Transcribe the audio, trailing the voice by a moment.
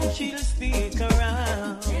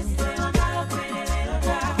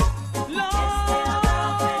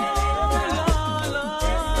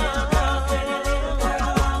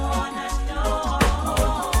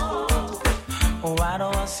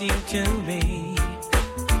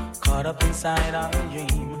caught up inside our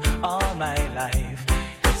dream all my life.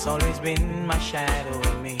 It's always been my shadow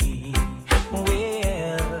in me.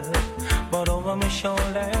 Well, but over my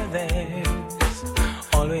shoulder there's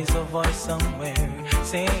always a voice somewhere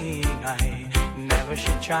saying I never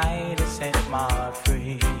should try to set my heart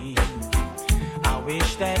free. I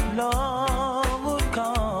wish that love would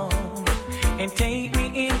come and take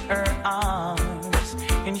me in her arms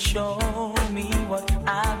and show me what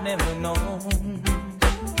I've never known.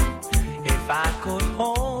 If I could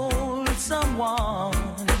hold someone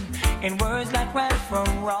in words like right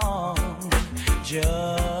from wrong,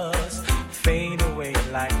 just fade away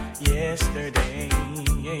like yesterday.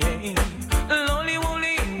 Lonely won't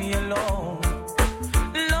leave me alone.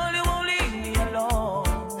 Lonely won't leave me alone.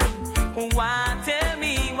 Why, tell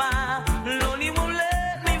me why? Lonely won't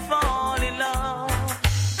let me fall in love.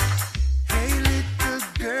 Hey little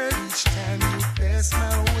girl, each time you pass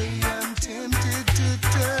my way, I'm tempted to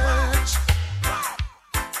touch.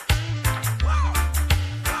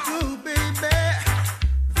 Oh baby,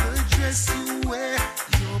 the dress you wear,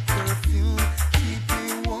 your perfume, keep me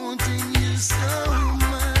wanting you so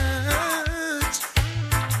much.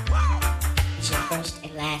 It's your first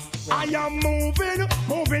and last. I am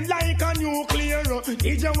moving like a nuclear.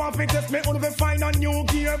 If you want to test me, only find a new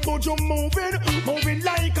gear. But you moving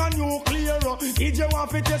like a nuclear. If you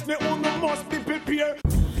want to test me, only must be prepared.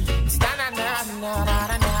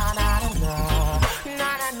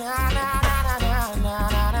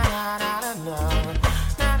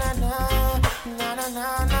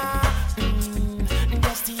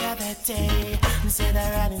 Just the other day, said I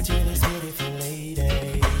ran into this beautiful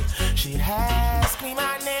lady. She asked me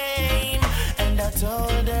my name, and I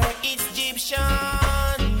told her it's Egyptian.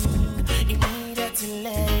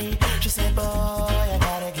 Immediately, she said, boy, I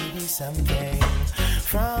gotta give you something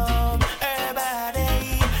from her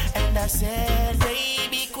body. And I said,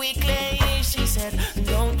 baby, quickly. She said,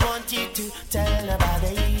 don't want you to tell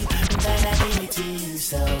nobody that I give it to you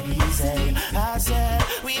so easy. I said,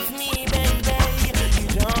 with me, baby, you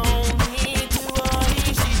don't need to worry.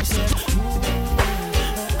 She said,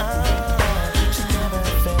 she never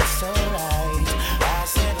felt so right. I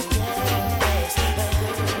said, yes.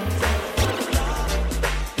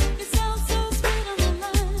 It sounds so sweet on the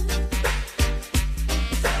line.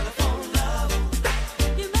 Telephone love.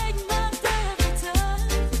 You make my day every time.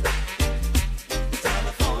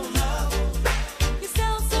 Telephone love. You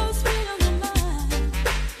sound so sweet on the line.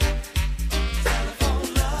 Telephone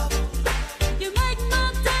love. You make my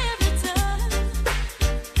day every time.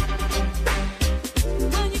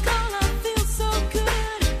 When you call, I feel so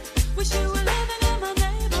good. Wish you were living in my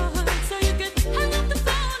neighborhood, so you could hang up the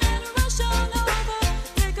phone and rush on over.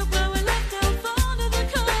 Take up where we left off under the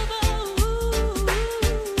cover. Ooh,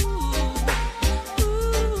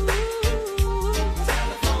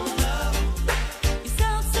 telephone love. You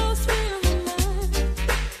sound so sweet on the line.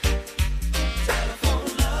 Telephone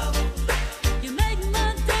love. You make my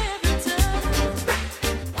day every time.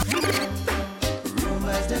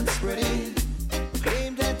 Rumors done spreading,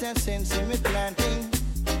 claim that I sense me planting,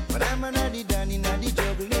 but I'm an addy done in addy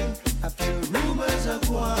juggling. I feel rumors of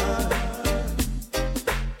war.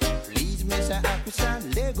 Please, Mr. Officer,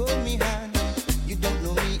 let go me hand. You don't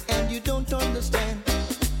know me and you don't understand.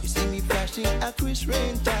 You see me flashing a Chris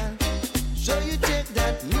Rental, so you take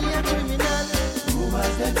that me a criminal.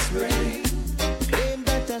 Rumors that spreading, claim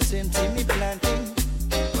that I sense me planting,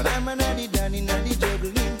 but I'm an addy done in addy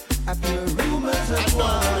juggling. I feel rumors of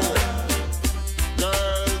war.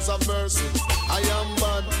 Girls of mercy, I am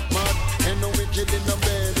bad, mad, and no wicked in the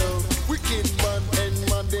bed. Wicked man and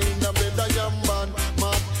mad in the bed. I am bad,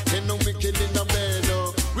 mad, and no wicked in the bed.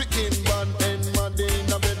 Wicked man and mad in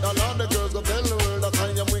the bed. All of the girls go tell the world that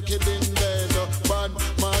I am wicked in bed. Bad,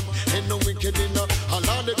 mad, and no wicked in the. All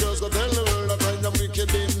of the girls go tell the world that I am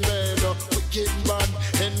wicked in bed. Wicked man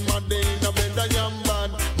and mad in the bed. I am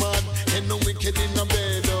bad, mad, and no wicked in the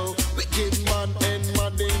bed. Wicked man and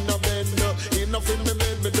mad in the bed. Enough in the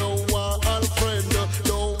bed, me don't want Alfred.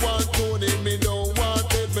 Don't want Tony, me don't want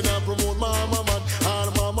Ted. Me not promote mama man,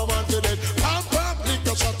 all mama man to dead. Pam pam, lick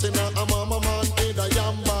a shot in a mama man head. I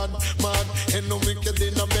am bad, mad, and no wicked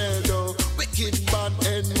in the bed. Wicked bad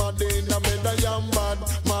and mad in the bed. I am bad,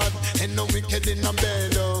 mad, and no wicked in the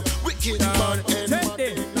bed. Wicked bad and mad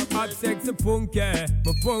in the bed. Hot sexy punky,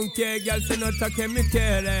 ma punky, girl se nota che mi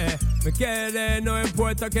chiede, no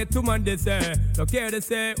importa che tu mandi se, lo quiere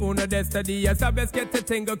se, una de estas días sabes que te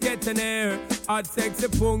tengo que tener. Hot sexy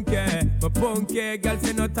punky, ma punky, girl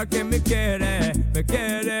se nota che mi quiere,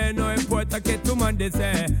 no importa que tu mandi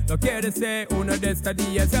se, lo quiere se, una de estas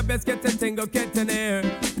días sabes que te tengo que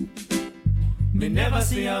tener. Me never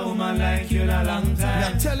see a woman like you in a long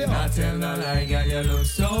time. I tell you. Not tell no lie, girl, you look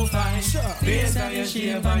so fine. Sure. Based on your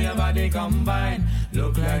shape and your body combined,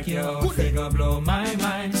 look like your figure blow my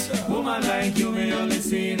mind. Sure. Woman like you, me only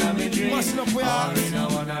see in a me dream. Must not be Or honest. in a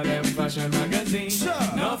one of them fashion magazine. Sure.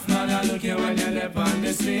 Enough man, I look you when you left on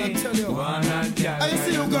the scene. I tell you. One and girl, I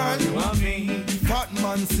see you, girl. You and me. Fat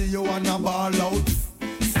man see you wanna ball out.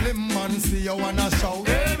 Slim man see you wanna shout.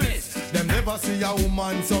 Hey, miss. Them never see a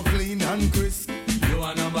woman so clean and crisp. You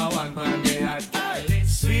are number one man, they had.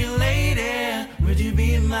 Sweet lady, would you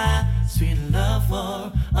be my sweet love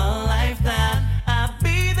for a lifetime? I'll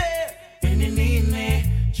be there when you need me.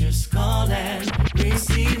 Just call and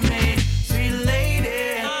receive me. Sweet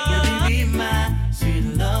lady, would you be my sweet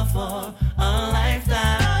love for a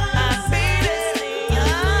lifetime? I'll be there.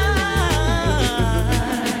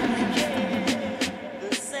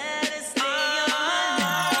 The saddest day of my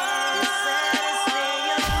life. The saddest day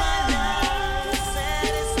of my life. The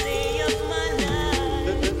saddest day of my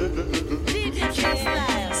life. DJ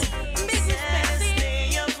Styles. The saddest day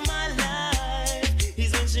of my life is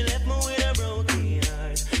when she left me with a broken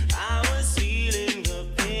heart. I was feeling the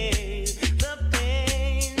pain, the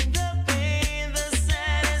pain, the pain. The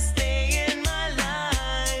saddest day in my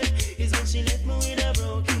life is when she left me with a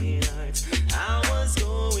broken heart. I was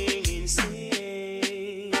going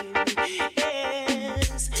insane.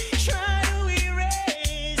 Yes, try to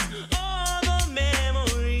erase all the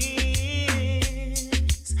memories.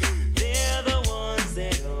 They're the ones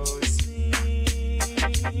that don't sleep.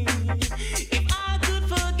 If I could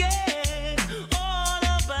forget all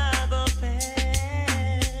about the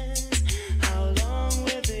past, how long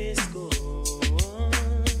will this go on?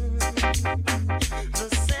 The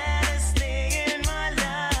saddest thing in my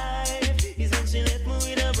life is when she left me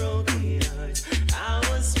with a broken heart. I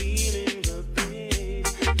was feeling the pain,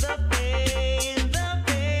 the pain, the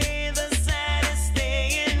pain. The saddest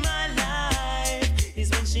thing in my life is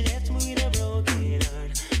when she left me with a broken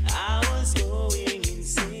heart. I was going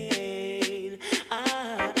insane. I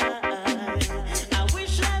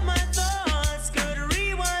wish that my thoughts could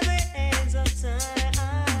rewind the hands of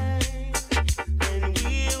time, and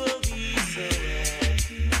we will be so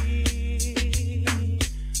happy.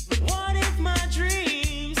 But what if my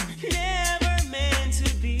dreams never meant to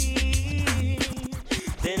be?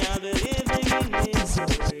 Then I'll be living in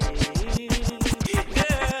misery.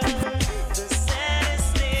 Girl, the saddest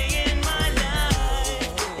thing in my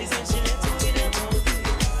life is when she left me with a broken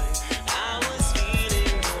heart. I was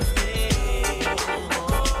feeling the pain.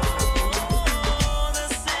 Oh, the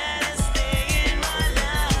saddest thing in my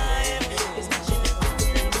life is when she left me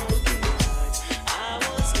with a broken heart. I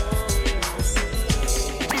was going insane.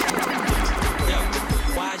 Yo,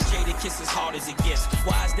 why is Jada Kiss as hard as it gets?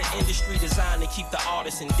 Why is the industry designed to keep the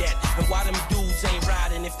artists in debt? And why them dudes ain't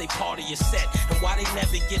riding if they party a set? And why they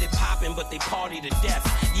never get it poppin' but they party to death?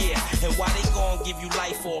 Yeah, and why they gon' give you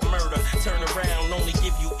life for a murder? Turn around, only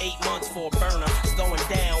give you 8 months for a burner. It's going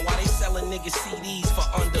down. Why they selling niggas CDs for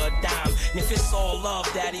under a dime? And if it's all love,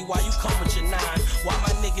 daddy, why you come with your 9? Why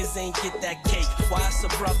my niggas ain't get that cake? Why it's a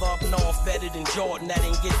brother up north better than Jordan that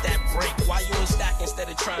ain't get that break? Why you ain't stack instead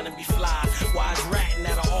of trying to be fly? Why is ratting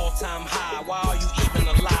at an all-time high? Why are you even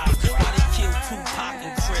alive? Why they kill Tupac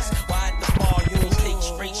and Chris? Why at the bar you ain't take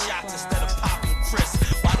straight shots instead of popping Chris?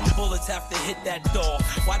 Why them bullets have to hit that door?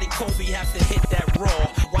 Why did Kobe have to hit that raw?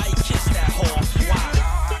 Why he kissed that whore? Why?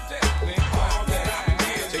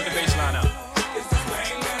 Take the bass line out.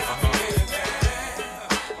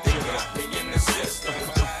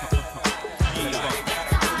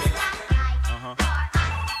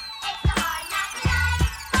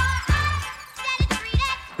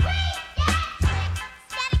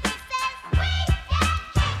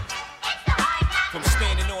 From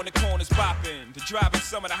standing on the corners bopping to driving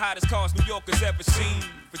some of the hottest cars New Yorkers ever seen,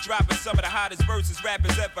 for dropping some of the hottest verses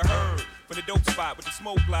rappers ever heard, from the dope spot with the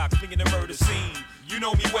smoke block flinging the murder scene. You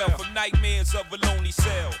know me well from nightmares of a lonely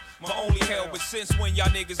cell, my only hell. But since when y'all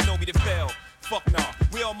niggas know me to fail? Fuck nah,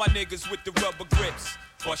 we all my niggas with the rubber grips.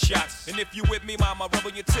 Bust shots, and if you with me, mama, rub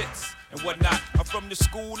on your tits and whatnot. I'm from the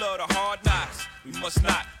school of the hard knocks. We must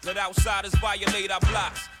not let outsiders violate our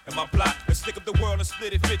blocks. And my block, let's stick up the world and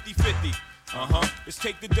split it 50-50. Let's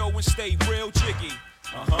take the dough and stay real jiggy.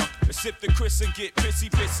 Let's sip the Chris and get pissy.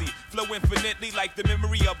 Flow infinitely like the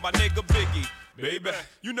memory of my nigga Biggie. Baby,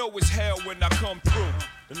 you know it's hell when I come through.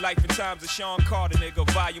 The life and times of Sean Carter, nigga,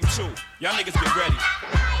 volume 2. Y'all niggas get ready.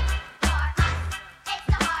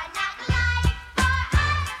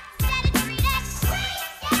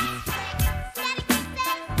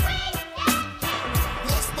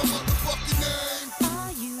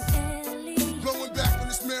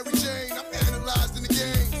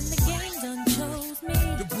 And the game done chose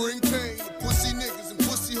maintain the pussy niggas and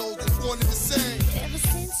pussy hoes that's one and the same. Ever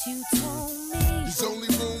since you told me There's only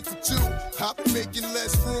room for two. I've been making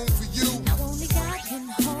less room for you. now only God can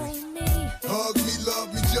hold me, Hug me,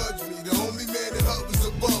 love me, judge me. The only man that hovers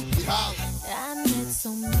above me. Holla. I met so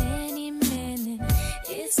many men and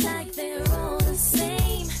it's like they're all the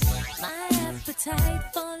same. My appetite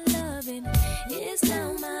for loving is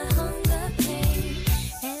now my hunger pain.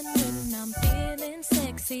 And when I'm feeling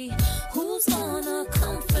sexy, who's gonna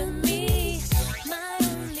comfort me? My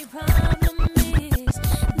only problem is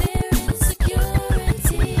their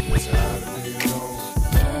insecurity.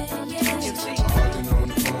 Yeah, yeah. Arguing on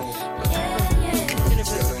the phone. Yeah, yeah.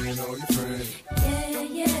 Telling all your friends. Yeah,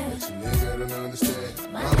 yeah. Nigga don't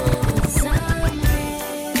understand. My love's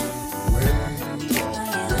unreal.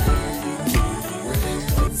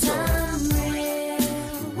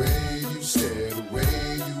 The way you stare, the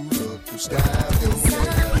way you look, your style, your way.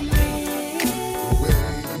 The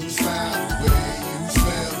way you smile, the way you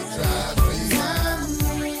smell, it drives me wild.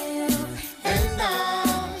 And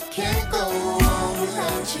I can't go on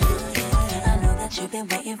without you. I know that you've been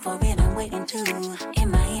waiting for it, I'm waiting too.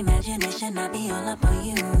 In my imagination, I be all up on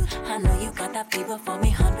you. I know you got that fever for me,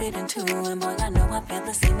 102. And boy, I know I feel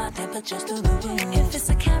the same, my temperature's through the roof. If it's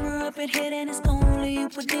a camera up in here, then it's only you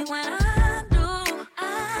put it when I do.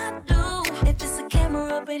 If it's a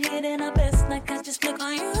camera up in here, then I best not catch just click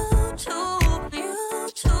on YouTube.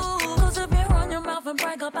 Close up your run your mouth and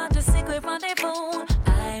brag about your secret rendezvous.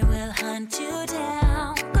 I will hunt you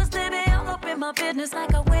down. Cause baby, I'll open my business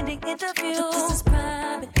like a wedding interview. This is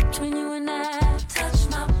private between you and I. Touch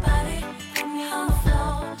my body, put me on the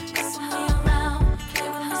floor, wrestle me around, play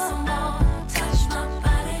with me some more. Touch my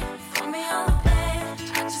body, put me on the bed.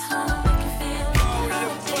 I just wanna make you feel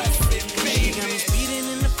She got me speeding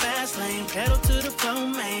in the fast lane, pedal to the floor,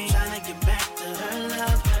 man. Tryna get back to her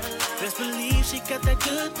love. Best believe she got that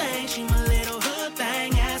good thing. She my little hood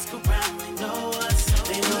thing. Ask around, they know us.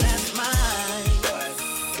 They know that's mine.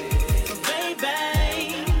 But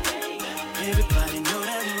baby, everybody know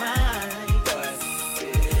that's mine.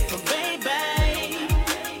 But baby,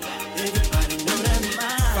 everybody know that's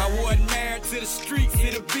mine. If I wasn't married to the streets,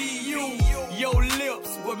 it'll be you. Your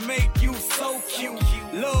lips would make you so cute.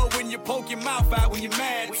 Love when you poke your mouth out when you're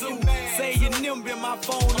mad too. Say your nimble in my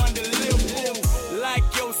phone under lip move. Like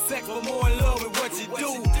your sex, but more in love with what you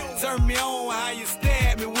do. Turn me on how you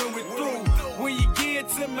stab me when we're through. When you get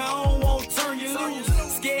to me, I don't want to turn you loose.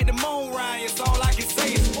 Scared to moan, Ryan, so all I can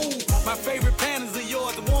say is ooh. My favorite panties are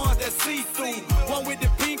yours, the ones that see through. One with the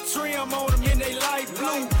pink trim on them in they light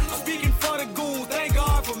blue. Speaking for the goons, thank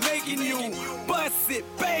God for making you. Bust it,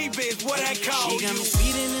 baby, is what I call She you. got me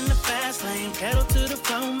speeding in the fast lane, pedal to the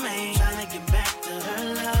floor, man. Tryna get back to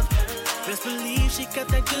her love. Best believe she got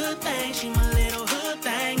that good thing. She my little hood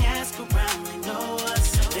thing. Ask around, they know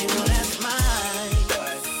us. They know that's mine.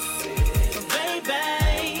 But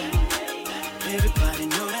baby, everybody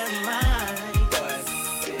know that's mine.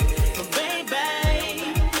 But baby,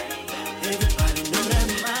 everybody know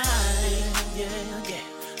that's mine. Yeah,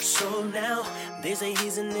 yeah. So now they say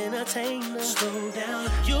he's an entertainer. Slow down,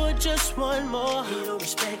 you're just one more. He don't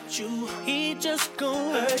respect you. He just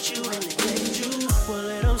gon' hurt you and neglect you. Well,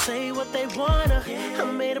 let them say what they wanna.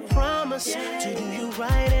 I made a promise to do you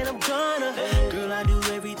right, and I'm gonna. Girl, I do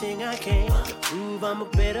everything I can to prove I'm a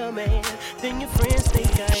better man than your friends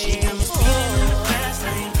think I am. She got me speeding in the fast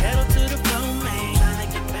lane, pedal to the floor, man.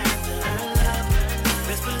 Tryna get back to her love.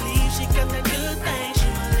 Best believe she got that good thing. She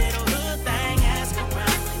my little hood thing. Ask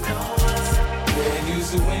around, they know us. Man,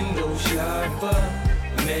 you's a window shopper.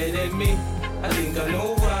 Mad at me, I think I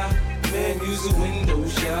know why. Man, you's a window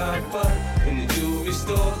shopper. In the jewelry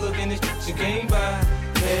store, looking at shit you can't buy.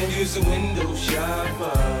 Man, you's a window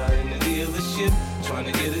shopper. In the dealership, trying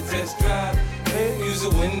to get a test drive. Man, you's a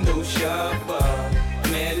window shopper.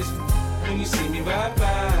 Mad as when you see me ride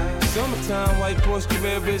by. Summertime, white Porsche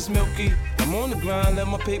Carrera is milky. I'm on the grind, let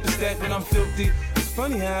my paper stack, but I'm filthy. It's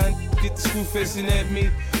funny how I get the screw facing at me.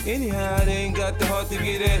 Anyhow, they ain't got the heart to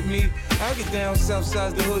get at me. I get down south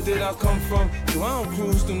side the hood that I come from. So I don't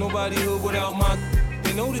cruise through nobody hood without my.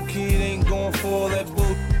 They know the kid ain't going for all that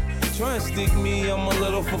bull. Try and stick me, I'm a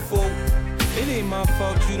little for full. It ain't my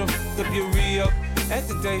fault you done f***ed up your re-up. At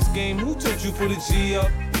the dice game, who told you put a G up?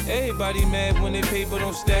 Everybody mad when they paper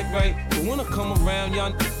don't stack right. But when I come around,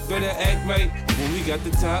 y'all better act right. When we got the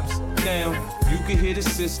tops down, you can hear the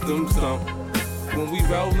system thump. When we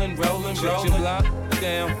rollin', shut your block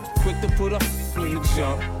down. Quick to put up in the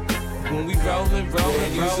jump. When we rollin',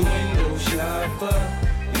 window shopper.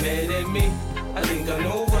 Mad at me, I think I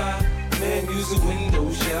know why. Man, you's a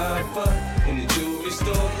window shopper. In the jewelry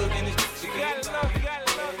store, looking at you. You gotta love, you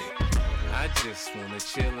gotta love. I just wanna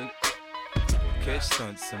chillin'. Catch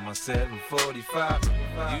stunts in my 745.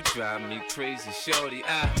 You drive me crazy, shorty.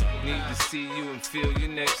 I need to see you and feel you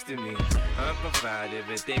next to me. I provide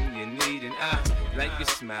everything you need, and I like your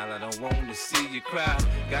smile. I don't want to see you cry.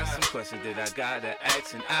 Got some questions that I gotta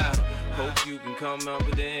ask, and I hope you can come up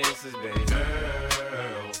with the answers, baby.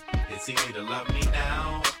 Girl, it's easy to love me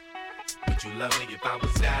now. Would you love me if I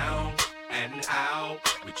was down and out?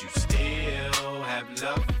 Would you still have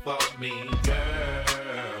love for me,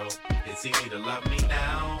 girl? It's easy to love me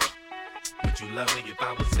now. Would you love me if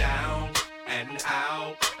I was down and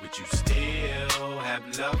out? Would you still have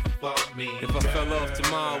love for me, If I fell off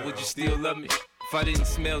tomorrow, would you still love me? If I didn't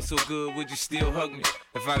smell so good, would you still hug me?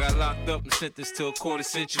 If I got locked up and sentenced to a quarter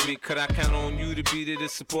century, could I count on you to be there to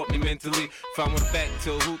support me mentally? If I went back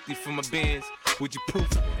to a hoopty for my bands, would you poof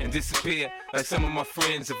and disappear like some of my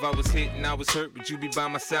friends? If I was hit and I was hurt, would you be by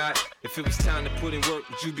my side? If it was time to put in work,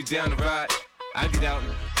 would you be down to ride? I get out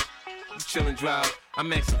and chill and drive.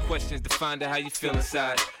 I'm asking questions to find out how you feel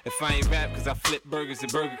inside. If I ain't rap cause I flip burgers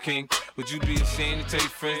at Burger King, would you be ashamed to tell your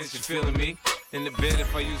friends that you're feeling me? In the bed,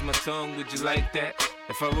 if I use my tongue, would you like that?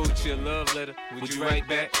 If I wrote you a love letter, would you write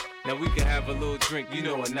back? Now we can have a little drink, you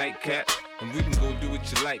know, a nightcap, and we can go do what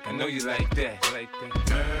you like. I know you like that,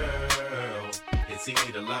 Girl, it's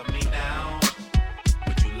easy to love me now.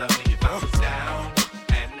 Would you love me if I was down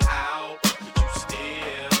and out? Would you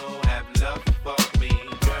still have love for me,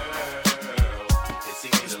 girl? It's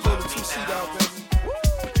easy to love me now.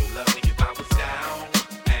 Would you love me if I was down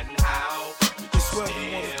and out? Would you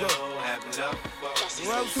still have love for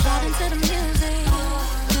me? Vibing to the music,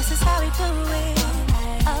 this is how we do it.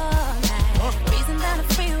 All night, breezing down the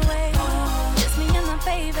freeway, just me and my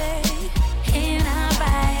baby. In our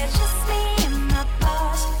ride, just me and my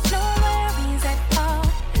boss, no worries at all.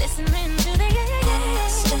 Listening to the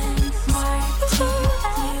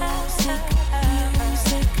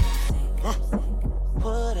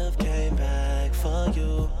Would've came back for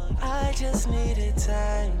you. I just needed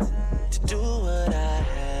time to do what I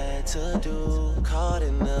had to do. Caught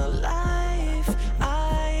in the life,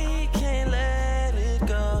 I can't let it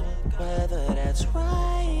go. Whether that's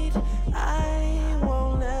right, I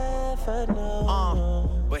won't ever know.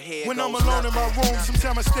 When I'm alone in my room,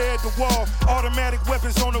 sometimes I stare at the wall. Automatic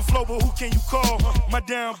weapons on the floor, but who can you call? My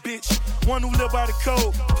down bitch, one who live by the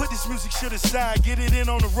code. Put this music shit aside, get it in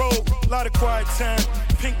on the road. Lot of quiet time,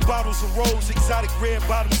 pink bottles of rose, exotic red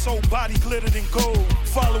bottoms, whole body glittered in gold.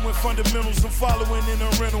 Following fundamentals, I'm following in a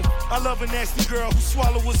rental. I love a nasty girl who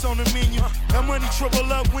swallow what's on the menu. That money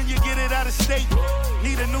triple up when you get it out of state.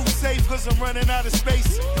 Need a new safe cause I'm running out of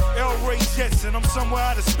space. El Ray Jets and I'm somewhere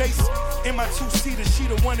out of space. In my two-seater, she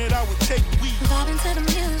the one that I would take weed. Vibing to the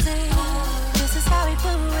music, this is how we do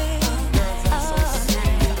it. All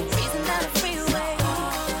night, breezing down the freeway,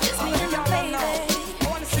 just me and my baby.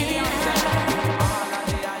 All of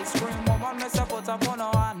the ice cream woman, me say put up on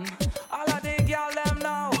her hand. All of the girl them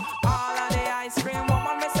know. All of the ice cream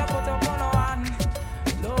woman, me say put up on her hand.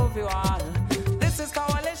 Love you all. This is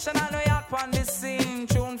Coalition and we out on the scene.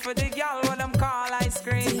 Tune for the girl what them call ice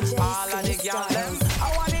cream. All of the girl them,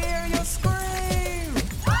 I wanna hear you scream.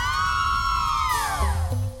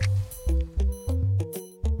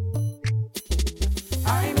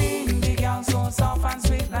 I mean the girl so soft and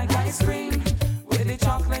sweet like ice cream, with the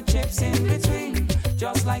chocolate chips in between,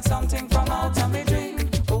 just like something from out of my dream.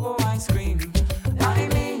 Oh, ice cream. I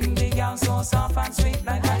mean the girl so soft and sweet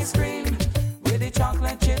like ice cream, with the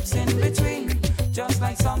chocolate chips in between, just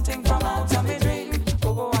like something from out of my dream.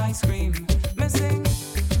 Oh, ice cream. Me sing,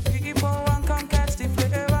 Biggie Bow and come catch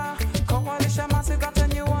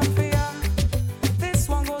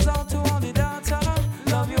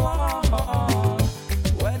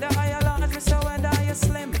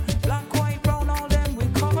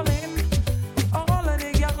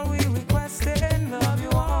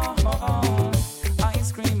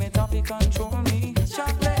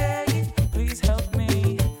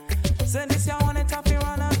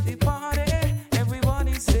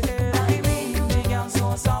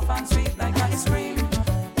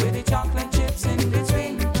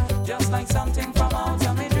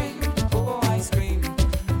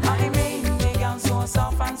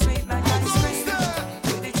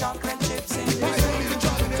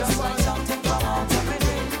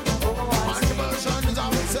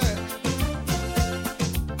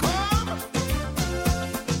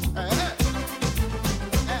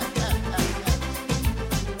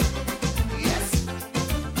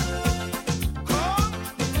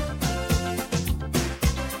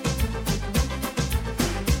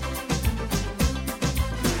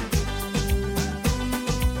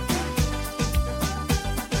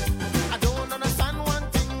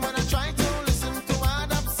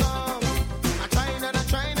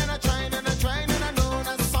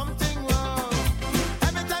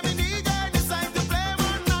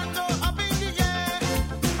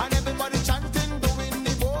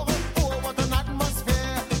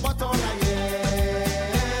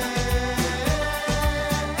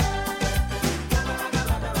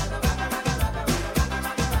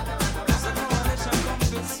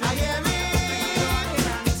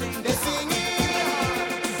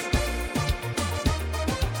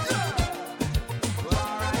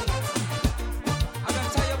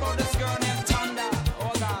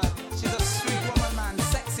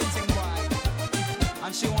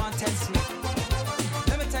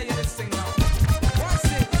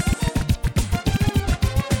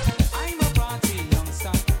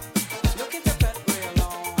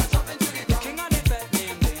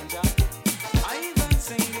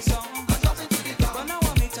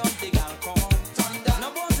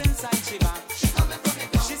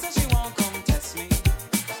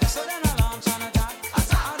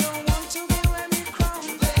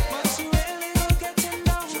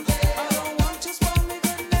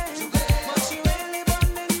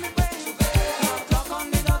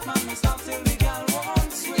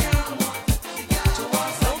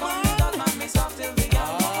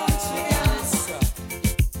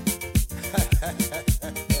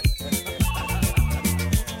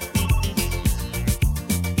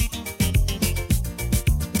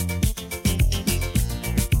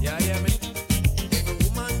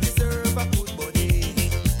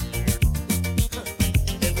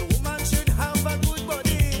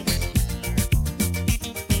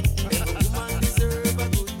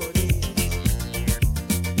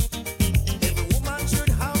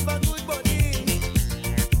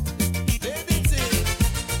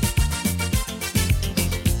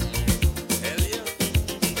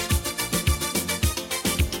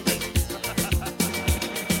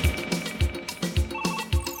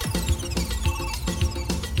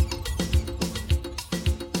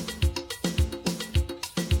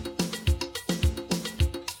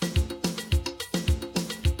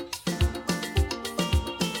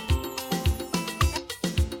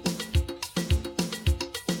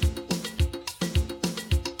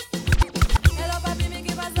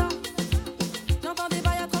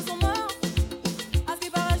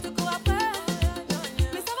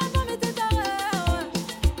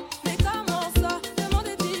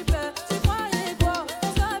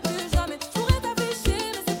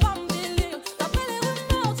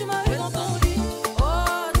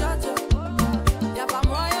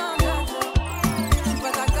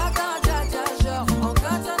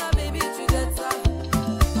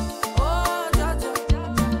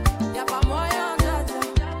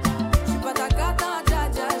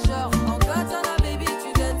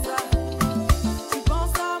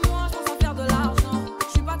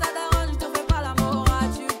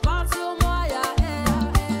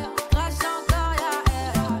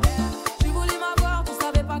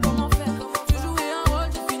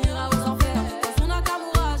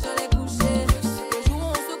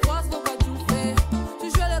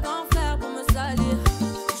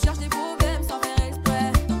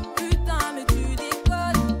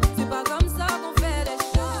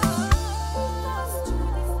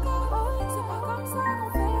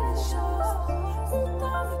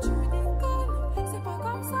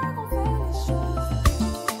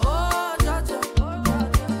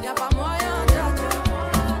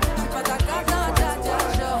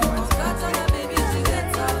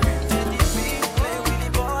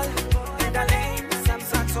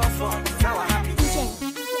phone. Now I happy.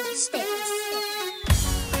 Sticks.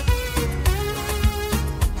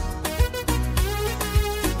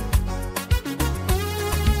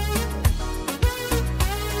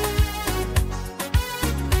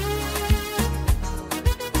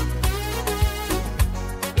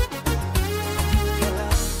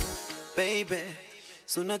 Baby,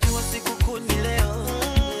 so unajua siku kuu ni leo.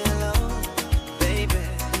 Hello, baby,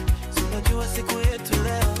 so unajua siku yetu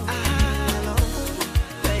leo. Hello,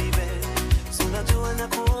 baby, so unajua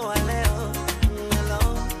nakuoa leo. Hello,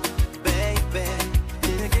 baby,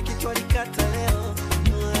 ile keki tulikata leo.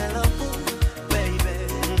 Hello, baby,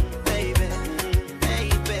 baby,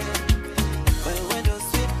 baby, wewe ndo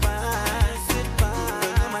sweet pie,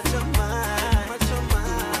 machoma,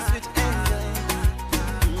 sweet angel.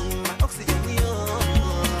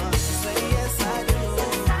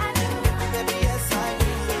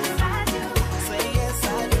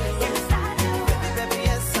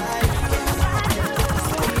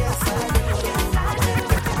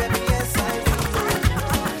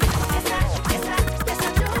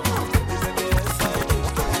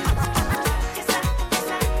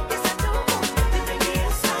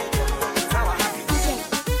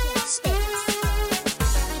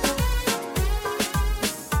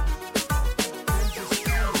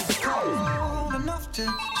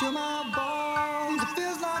 To my bones, it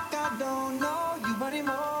feels like I don't know you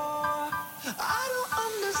anymore. I don't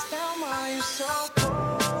understand why you're so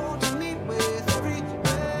cold to me. With every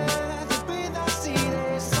breath you breathe, I see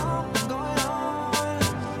there's something going on.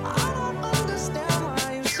 I don't understand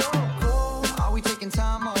why you're so cold. Are we taking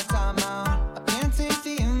time or time out? I can't take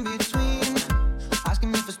the in between.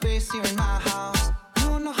 Asking me for space here in my house. You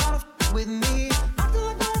don't know how to f with me. Acting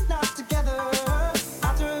like we're not together.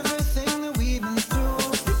 After everything that we've been through.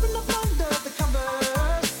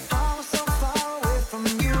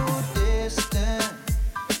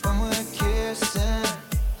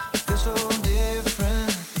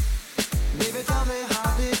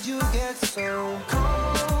 So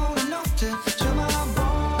cold enough to chill my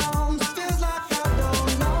bones. Feels like I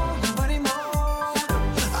don't know you anymore.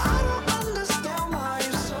 I don't understand why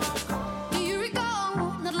you're so cold. Do you recall,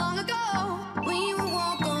 not long ago, when you would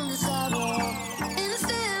walk on the sidewalk?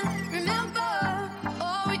 Innocent, remember,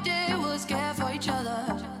 all we did was care for each other.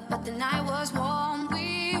 But the night was warm,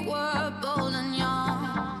 we were bold and young.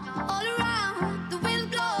 All around, the wind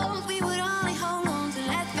blows, we would only hold on to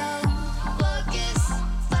let go. Focus,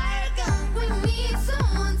 fire gun, we need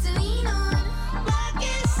someone to lean on.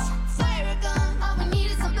 Focus, fire gun, all we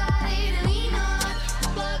need is somebody to lean on.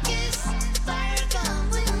 Focus, fire gun,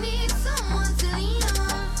 we need someone to lean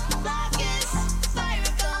on. Focus,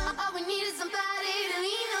 fire gun, all we need is somebody to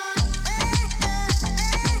lean on.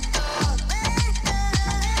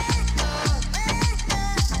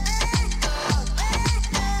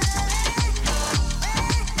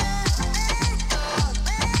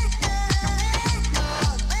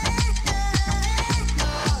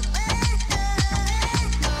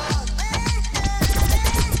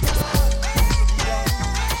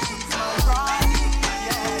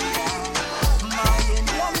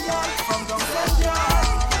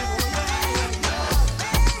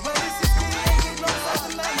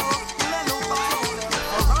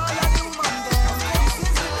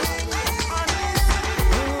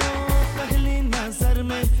 पहली नजर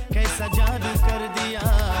में कैसा जादू कर दिया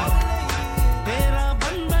तेरा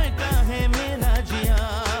बंदा का है मेरा जिया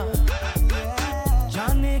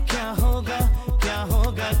जाने क्या होगा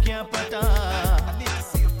क्या पता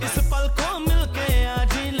इस पल को मिलके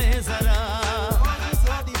आज ही ले जरा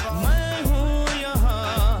मैं हूँ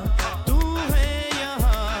यहाँ तू है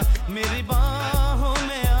यहाँ मेरी बाहों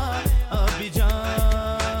में आ अभी जा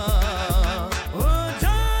ओ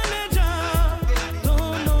जाने जा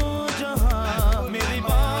दोनों जहां मेरी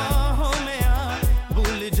बाहों में आ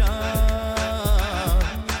भूल जा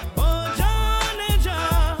ओ जाने जा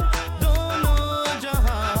दोनों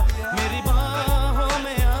जहां मेरी बाहों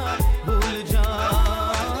में आ भूल जा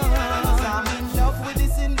I'm in love with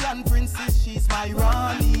this Indian princess, she's my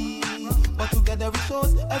Rani. But together it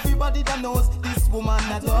shows everybody that knows this woman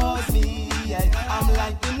adores me. Yeah, I'm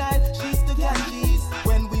like the night, she's the Ganges.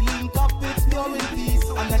 When we link up, it's pure in peace.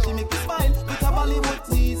 And now she make me smile with a Bollywood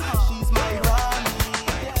tease. She's my Rani.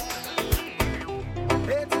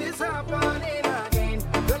 It is happening again.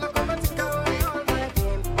 Gonna come and take away all my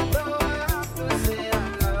pain. Though I have to say I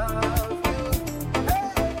love you. Hey,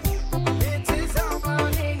 it is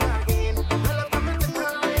happening again. Gonna come and take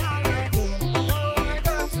away all my pain. Though I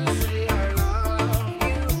got to say I love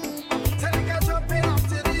you. Tell the girl jumping up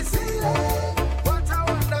to the ceiling. What I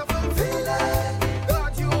want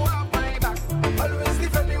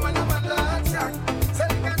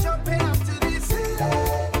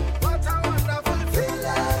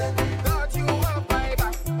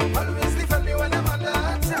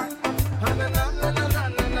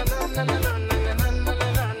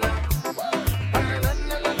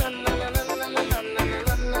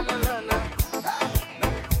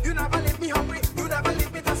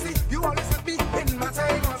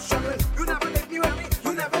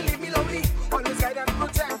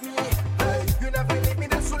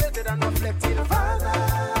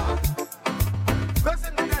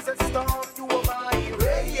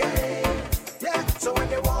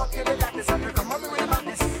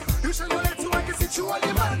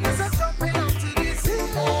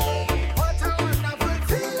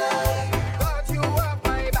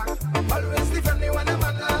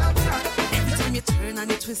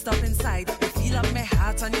twist up inside. You feel up my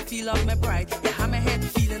heart and you feel up my pride. You have my head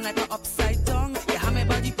feeling like an upside down. You have my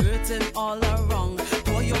body hurting all around.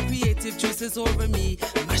 Pour your creative juices over me.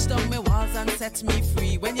 Mash down my walls and set me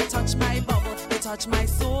free. When you touch my bubble, you touch my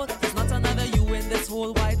soul. There's not another you in this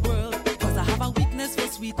whole wide world. Cause I have a weakness for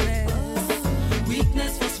sweetness.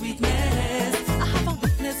 Weakness for sweetness. I have a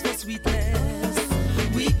weakness for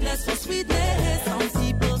sweetness. Weakness for sweetness. Some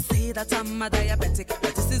people say that I'm a diabetic,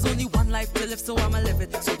 but this is only one life to live, so I'ma live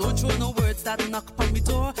it. So don't throw no words that knock on me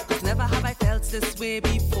door, cause never have I felt this way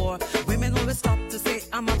before. Women always stop to say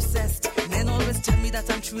I'm obsessed. Men always tell me that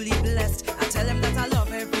I'm truly blessed. I tell them that I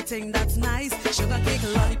love everything that's nice. Sugar cake,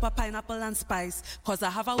 lollipop, pineapple and spice. Cause I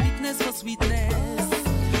have a weakness for sweetness.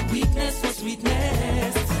 Weakness for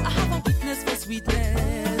sweetness. I have a weakness for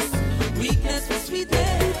sweetness. Weakness for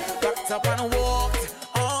sweetness. Backed up and walked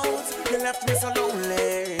out. You left me so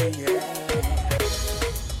lonely. Yeah.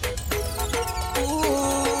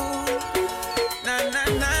 Ooh, na na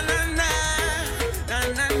na na na, na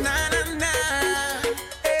na na na na.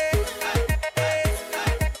 Hey, hey,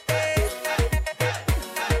 hey.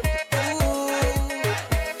 Ooh,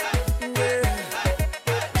 yeah.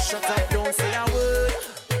 Shut up, don't say a word.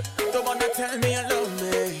 Don't wanna tell me you love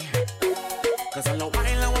me. Cause all the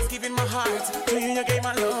while I was giving my heart to you, you gave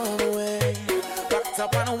my love away. Backed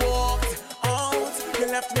up and walked out. You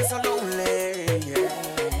left me so lonely. Yeah.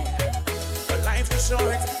 But life is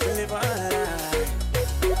short to live a life.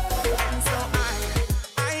 And so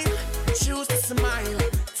I choose to smile.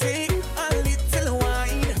 Take a little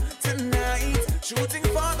wine tonight. Shooting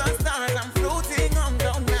for the stars, I'm floating on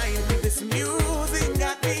cloud nine. This music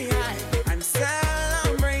got me high. I'm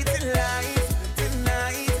celebrating life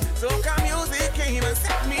tonight. Soca music came and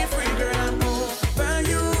set me free, girl. I'm over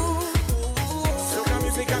you. Soca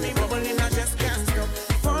music got me bubbling, I just can't stop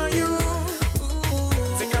for you.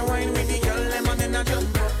 Take a wine with the girl, lemon and I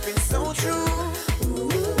jump up. It's so true.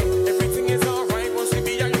 Everything is alright once we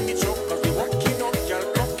be a unit show. Cause we walking up, girl,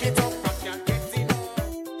 cock it up. I can't get enough.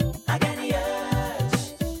 I get the urge.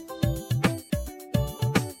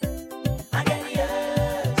 I get the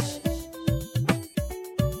urge.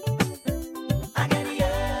 I get the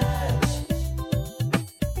urge.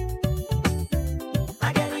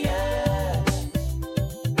 I get the urge.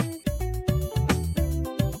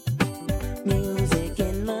 Music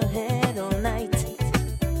in my head all night.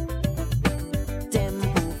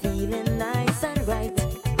 Tempo feeling nice and right.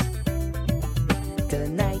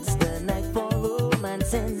 Tonight's the night for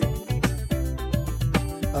romancing.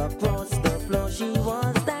 Across the floor she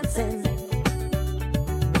was dancing.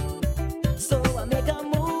 So I make a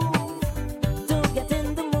move to get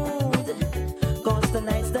in the mood. Cause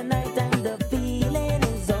tonight's the night and the feeling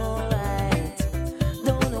is alright.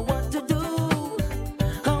 Don't know what to do,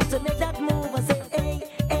 how to make that move. I say, hey,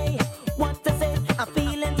 hey, what to say? I'm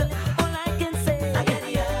feeling the, all I can say. I get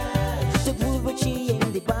the urge to groove with she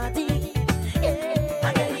in the party. Yeah,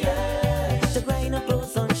 I get the urge to grind her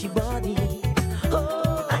close on she body.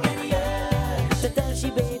 Oh, I get the urge to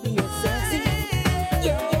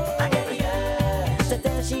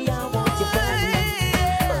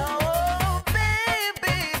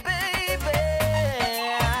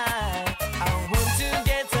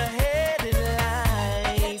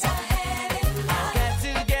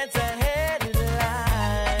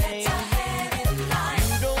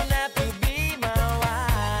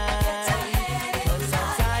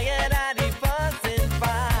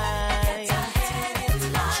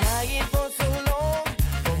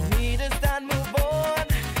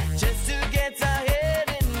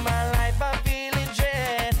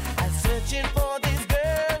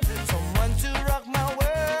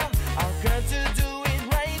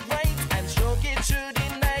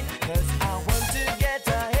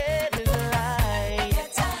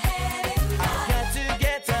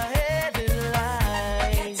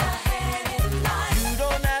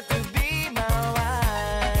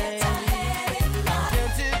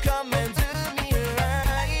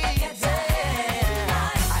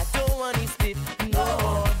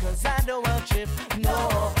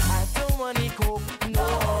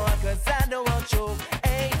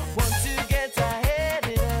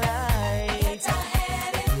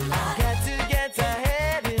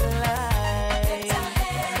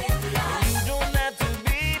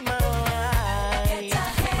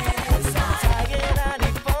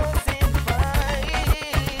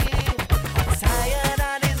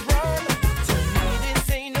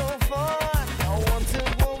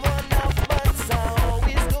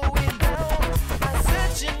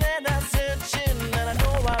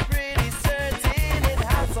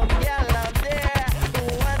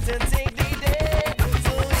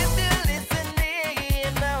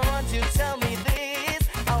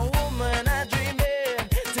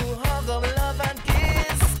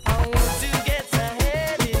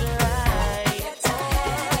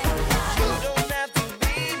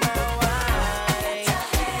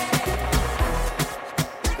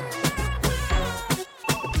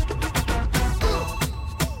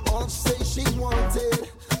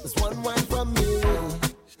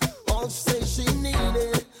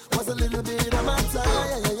a little bit of my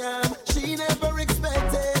time. She never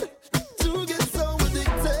expected to get so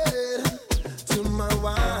addicted to my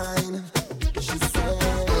wine. She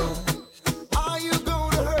said, are you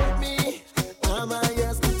gonna hurt me? Am I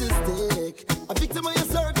a statistic? A victim of your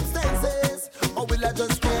circumstances? Or will I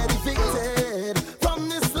just get evicted from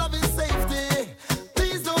this loving safety?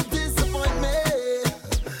 Please don't disappoint me.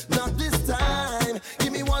 Not this time.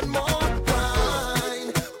 Give me one more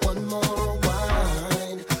wine. One more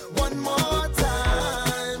wine. One more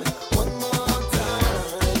time. One more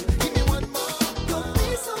time. Give me one more. Don't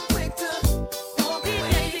be so quick to walk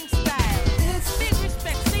away. It's big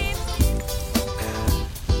respect, see?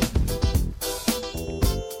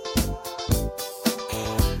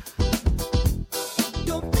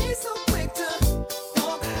 Don't be so quick to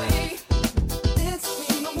walk away. That's me.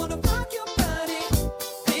 I wanna rock your body.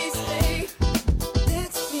 Please stay.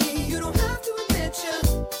 That's me. You don't have to admit you're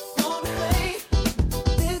on the way.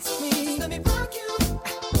 That's me. Let me rock you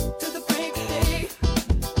to the break of day.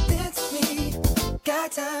 That's me.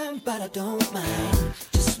 Got time, but I don't mind.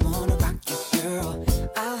 Just wanna rock you, girl.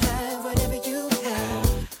 I'll have whatever you have.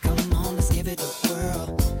 Come on, let's give it a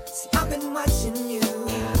whirl. See, I've been watching you.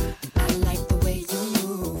 I like the way you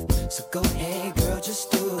move. So go ahead, girl,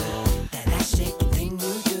 just do it. That ass shaking thing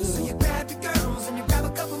you do. So you grab your girls and you grab a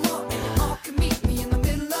couple more. And you all can meet me in the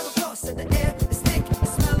middle of the floor. So the air is thick,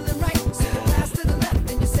 it's smelling right. So you pass to the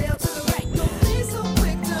left and you sail to the right. Don't be so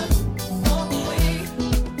quick to walk away.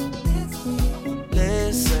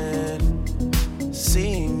 Listen,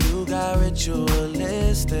 seeing you got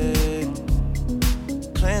ritualistic,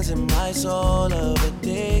 cleansing my soul of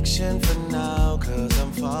addiction for now, 'cause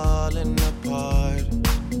I'm falling apart.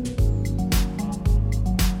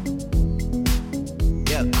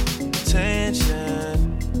 Yep, tension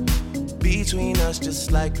between us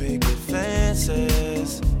just like picket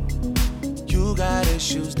fences. You got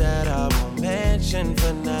issues that I won't mention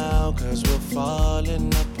for now, 'cause we're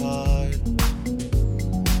falling apart.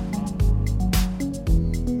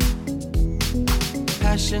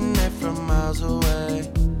 Passionate from miles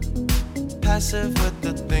away, passive with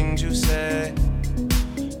the things you say,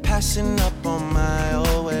 passing up on my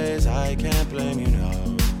always. I can't blame you,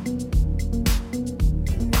 no.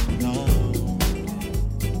 No.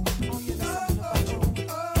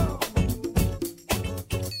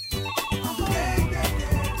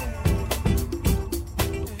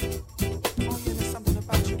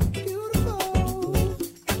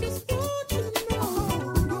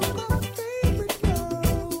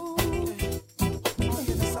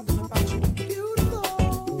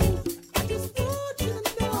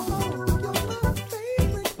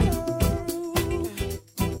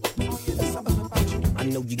 I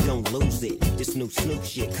know you gon' lose it. This new Snoop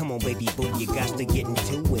shit. Come on, baby boo, you got to get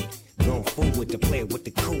into it. Going forward to play with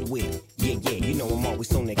the cool wit. Yeah, you know I'm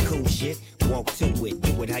always on that cool shit. Walk to it,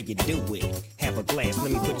 do it how you do it. Have a glass,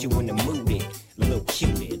 let me put you in the mood. Little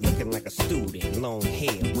cutie, looking like a student. Long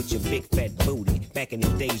hair with your big fat booty. Back in the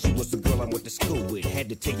days, you was the girl I went to school with. Had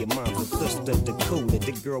to tell your mom and sister to cool it.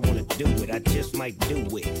 The girl wanna do it, I just might do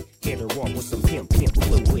it. Hit her off with some pimp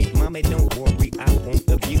fluid. Mommy, don't worry, I won't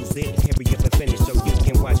abuse it. Hurry up and finish so you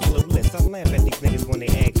can watch Clueless. I laugh at these niggas when they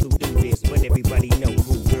ask who do this, but everybody know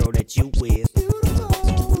who girl that you is.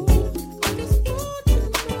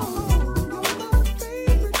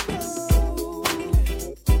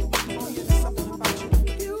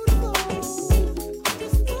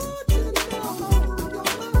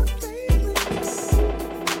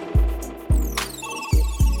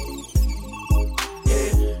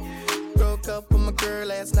 Broke up with my girl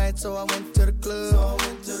last night, so I went to the club.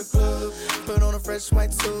 Put on a fresh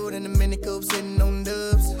white suit and a mini coupe, sitting on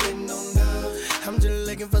dubs. I'm just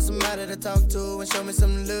looking for somebody to talk to and show me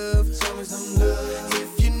some love.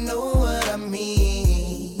 If you know what I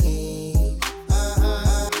mean.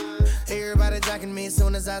 Everybody jocking me as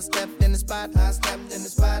soon as I stepped in the spot.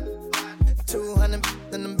 200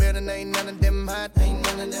 in the building, ain't none of them hot.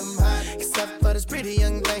 Except for this pretty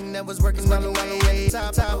young thing that was working all the way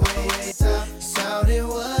top. Shouted,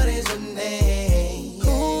 what is your name?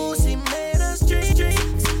 Ooh, she made us drink.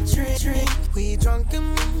 We drunk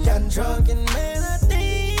and got drunk, and man, I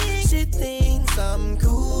think she thinks I'm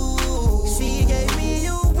cool. She gave me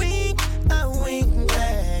a wink, I winked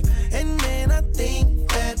back, and man, I think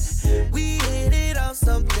that we hit it off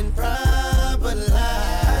something proper like.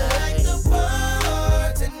 I like the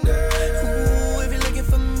bartender. Ooh, if you're looking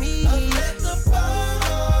for me, I'm at the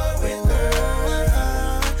bar with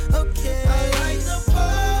her. Okay. I like the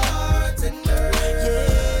bartender.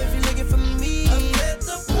 Yeah, if you're looking for me, I'm at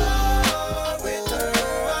the bar with her.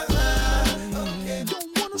 Okay.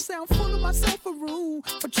 Don't wanna sound full of myself a room,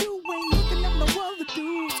 but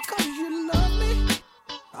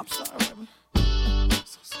I'm sorry, baby.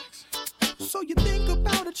 So sexy. So you think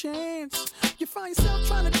about a chance. You find yourself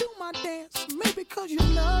trying to do my dance. Maybe cause you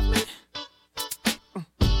love me.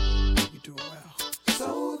 You do it well.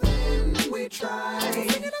 So then we tried.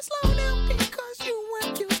 Singing it slow down because you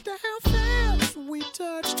weren't used to how fast we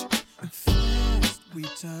touched. Fast we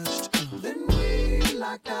touched. Then we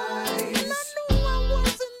locked eyes. And I knew I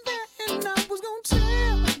wasn't there and I was gonna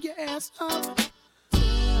tear your ass up.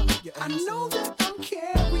 I know that I'm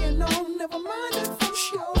carrying on. Never mind if I'm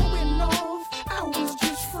showing off. I was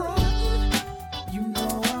just frontin'. You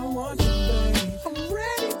know I want you, babe. I'm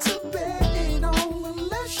ready to bet it on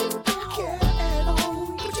unless you don't care at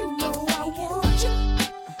all. But you know I want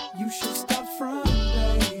you. You should stop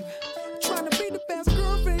frontin', babe. Trying to be the best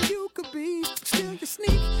girlfriend you could be. Still you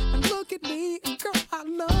sneak and look at me, and girl, I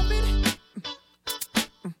love it.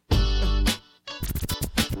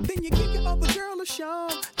 Then you give your other girl a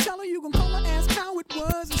shove. Tell her you gon' call her, ask how it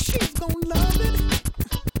was, and she's gon' love it.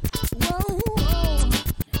 Whoa, whoa.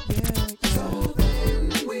 Yeah. So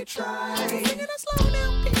then we tried. Singing it slow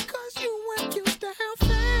down because you weren't used to how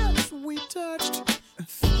fast we touched.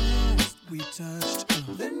 Fast we touched.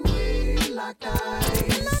 Then we locked eyes.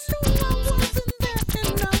 And I knew I wasn't there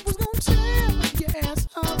and I was gon' tear your ass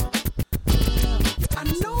up. I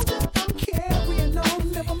know that I'm carrying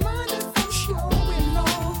on. Never mind if I'm showing off.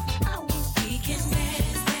 We can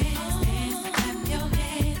dance, clap your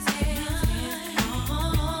hands,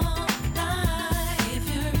 all night. If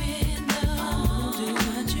you're in the mood, do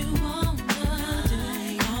what you wanna do,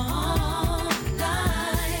 all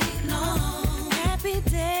night long. Happy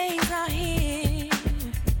days are here,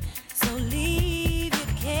 so leave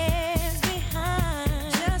your cares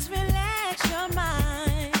behind. Just relax your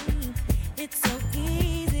mind. It's so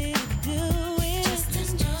easy to do it. Just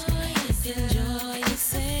enjoy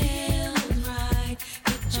yourself. Right,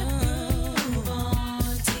 get your groove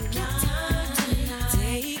on. Take your time tonight.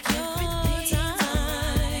 Take your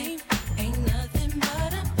time. Ain't nothing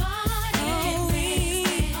but a party. We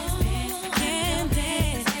can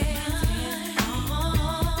dance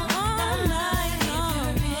all night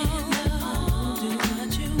long. If you're in the mood, do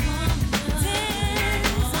what you want.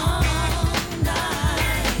 Dance all night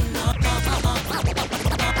long.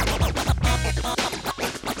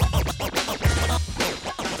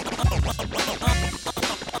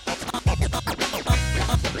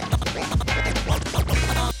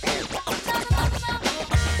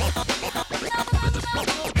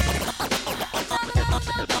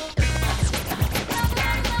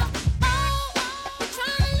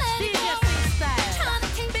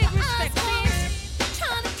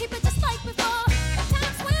 Trying to keep it just like before.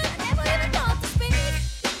 Times when I never even thought to speak.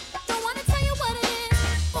 Don't wanna tell you what it is,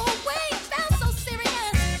 but way it felt so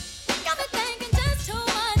serious. Got me thinking just too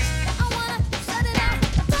much. I wanna shut it out,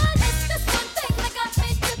 but it's this one thing that got me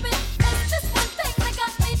tripping. It's this one thing that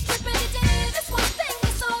got me tripping. You did this one thing,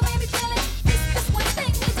 you so made me feel it. It's this one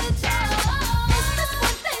thing you did. It's this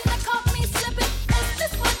one thing that caught me slipping. It's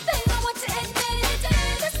this one thing I want to admit it. You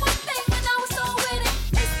did this one thing and I was so with it.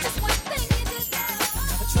 It's this one thing you did.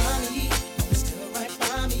 Try me, still right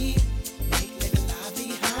by me. Make living lively,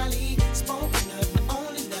 highly spoken of. My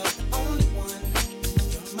only love, the only one.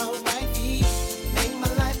 You're my wifey, make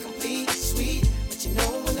my life complete, sweet. But you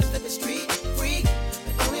know when the flip is street freak,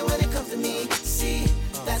 but only when it comes to me. See,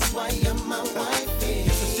 that's why you're my wifey.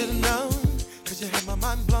 Guess I should've known, cause you had my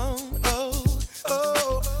mind blown. Oh,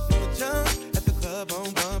 oh, you were jump at the club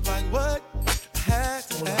on bump like what? I had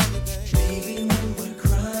to have you, babe. Baby, when we're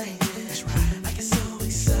crying, that's right. I get so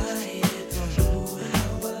excited. Oh,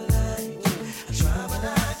 how I like you. I try, but I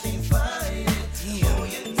can't find it. Oh,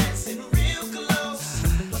 you're dancing real close,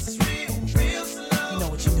 but it's real slow. You know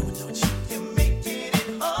what you're doing, don't you? You're making it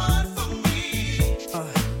hard for me.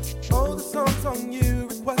 Oh, the song's on you,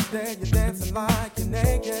 requested. You're dancing like you're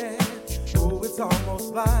naked. Oh, it's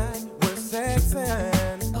almost like we're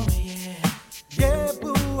sexing. Oh, yeah. Yeah,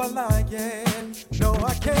 boo, I like it. No,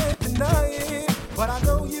 I can't deny it. But I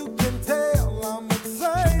know you can tell I'm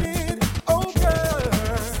excited. Oh, girl.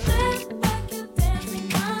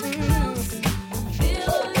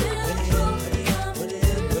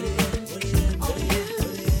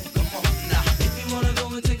 If you wanna go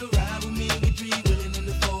and take a ride with me, we three willing in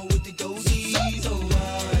the four with the go-gees. Oh,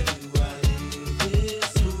 why do I live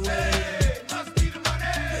this way?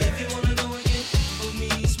 If you wanna go and get with me,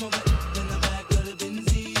 smoke it in the back of the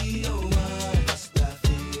Benzie. Oh, why must I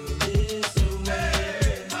feel this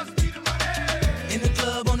way?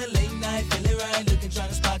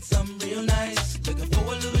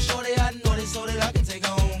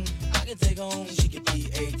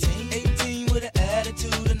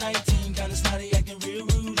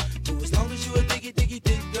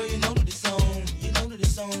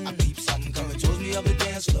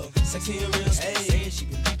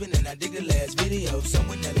 video,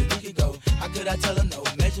 somewhere that we could go. How could I tell her no?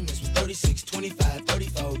 Measurements was 36, 25,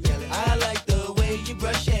 34. Yelling, I like the way you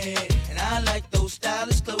brush your hair, and I like those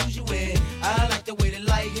stylish clothes you wear. I like the way the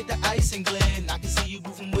light hit the ice and glint. I can see you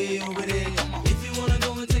moving way over there. Come on. If you wanna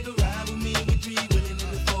go and take a ride with me, we three willing in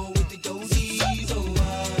the four with the goldies. Oh,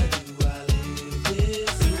 why do I live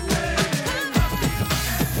this way?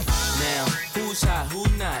 Now, who's hot, who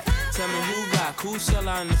not? Tell me who rock, who sell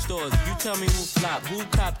out in the stores. You tell me who flop, who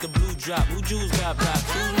cop the blue drop, who jewels got blocks,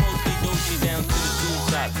 who's mostly Dolce down to the jewel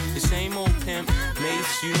top. The same old pimp,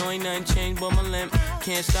 mace, you know ain't nothing changed but my limp.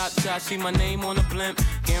 Can't stop till I see my name on a blimp.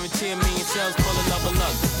 Guarantee a million sales full of love of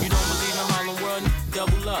luck. You don't believe in Harlem World,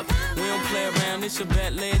 double up. We don't play around, it's a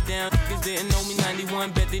bet, lay it down. Niggas didn't know me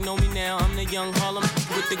 91, bet they know me now. I'm the young Harlem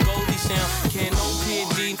with the Goldie sound. Can't no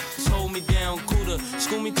PD, just hold me down, cooler.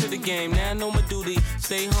 School me to the game, now I know my duty.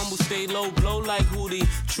 Stay humble, stay low, blow like Hootie.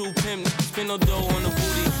 True pimp, spin no dough on the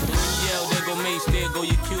booty. And when you yell, there go Mace, there go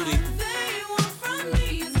your cutie.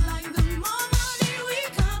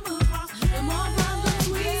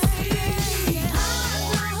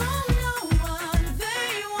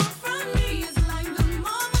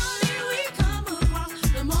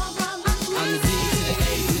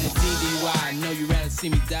 See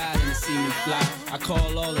me die than to see me fly. I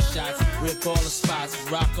call all the shots, rip all the spots,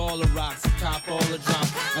 rock all the rocks, cop all the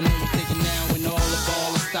drops. I know you're thinking now when all the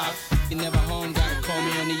ball is stopped. You never home, gotta call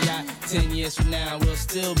me on the yacht. 10 years from now, we'll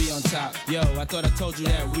still be on top. Yo, I thought I told you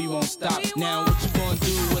that we won't stop. Now what you gonna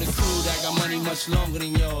do with a crew that got money much longer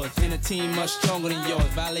than yours, and a team much stronger than yours?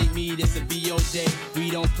 Violate me, this a B.O. day. We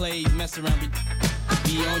don't play, mess around,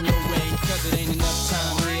 be on your way, cause it ain't enough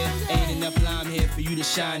time here. Ain't enough lime here for you to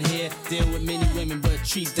shine here. Deal with many women, but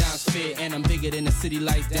treat down's fair. And I'm bigger than the city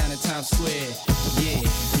lights down in Times Square. Yeah,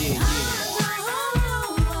 yeah, yeah.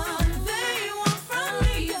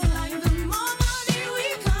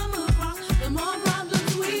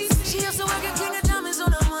 She used to work at King of Diamonds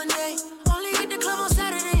on a Monday. Only hit the club on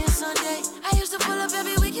Saturday and Sunday. I used to pull up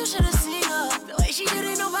every week, you should have seen her. The way she did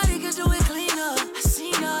it, nobody could do it cleaner. I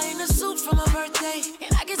seen her in a suit from her birthday,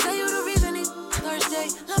 and I can tell you the reason it's Thursday.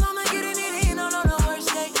 La mama getting it in on the worst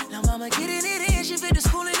day. La mama getting it in, she fit the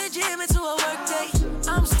school and the gym into a work day.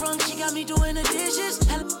 I'm sprung, she got me doing the dishes.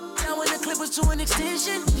 Now when the clip was to an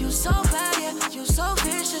extension. You so bad, yeah, you so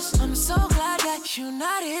vicious. I'm so glad that you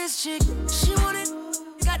not his chick. She wanted,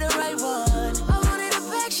 got the right one. I wanted her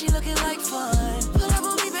back, she looking like fun. Pull up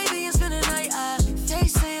on me, baby, and spend the night. They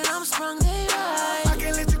saying I'm sprung, they right. I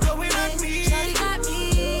can't let you go without me. Shawty got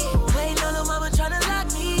me. Waiting on the mama tryna lock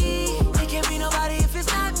me. It can't be nobody if it's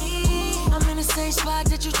not me. I'm in the same spot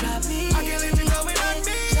that you dropped me. I can't let you go without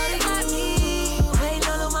me. Shawty got me. Waiting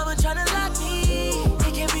on the mama tryna lock me.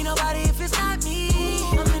 It can't be nobody if it's not me.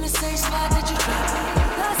 I'm in the same spot that you dropped me.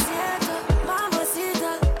 Lo siento,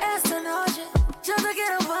 mamacita, esta noche yo te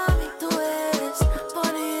quiero pa' mí. Tú eres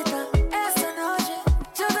bonita, esta noche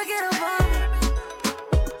yo te quiero pa' mí.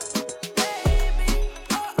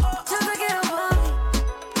 Yo te quiero pa' mí.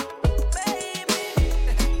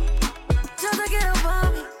 Yo te quiero pa'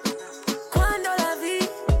 mí. Cuando la vi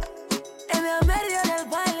en el medio del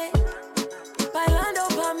baile, bailando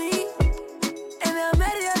pa' mí, en el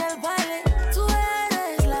medio del baile. Tú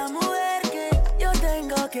eres la mujer que yo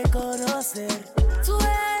tengo que conocer. Tú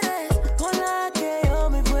eres con la que yo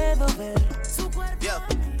me puedo ver. Yeah.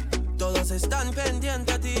 Todos están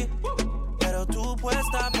pendientes a ti, pero tú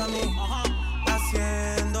puesta para mí,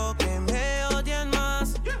 haciendo que me odien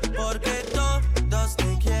más, porque todos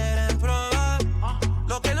te quieren probar.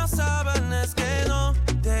 Lo que no saben es que no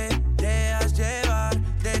te dejas llevar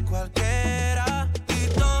de cualquiera, y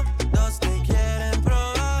todos te quieren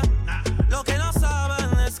probar. Lo que no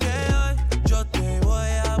saben es que hoy yo te voy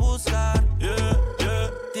a buscar.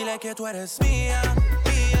 Dile que tú eres mía,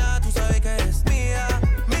 mía, tú sabes que eres mía,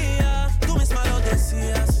 mía. Tú misma lo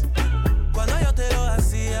decías cuando yo te lo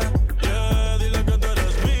hacía. Dile que tú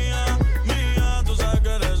eres mía, mía, tú sabes que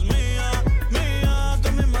eres mía, mía.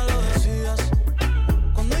 Tú misma lo decías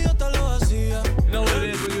cuando yo te lo hacía. No,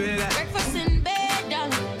 it is when you hear that. Breakfast in bed,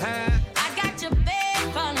 darling. I got your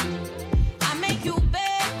bed falling. I make you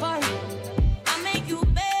bed for you. I make you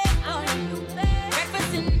bed for you.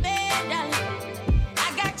 Breakfast in bed, darling. I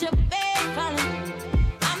got your bed falling.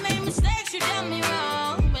 I made mistakes, you done me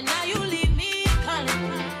wrong, but now you leave me calling.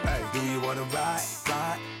 Hey, do you wanna ride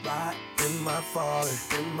in my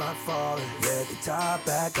falling, Let the top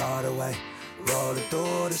back all the way. Rolling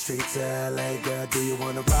through the streets of LA, girl, do you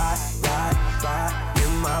wanna ride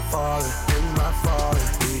in my falling,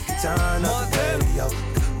 We can turn up the radio.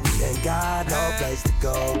 We ain't ain't got no place to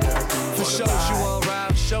go, girl. Do you For wanna sure, ride? she want ride,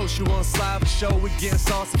 for sure, she want slide, for sure. We getting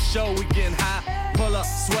saucy, for sure, we getting high. Pull up,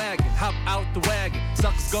 swaggin', hop out the wagon.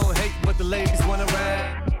 Suckers gon' hate, but the ladies wanna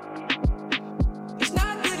ride. It's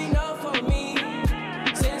not good enough for me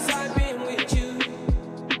since I've been with you.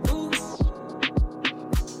 Ooh.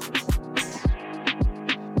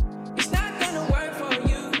 It's not gonna work for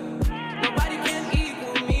you. Nobody can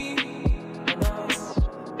equal me. No.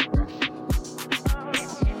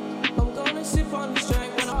 I'm gonna sip on the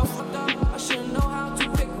strength when I fucked up. I should know how to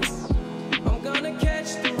pick her. I'm gonna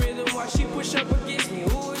catch the rhythm while she push up against me.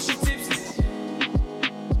 Ooh, is she tipsy?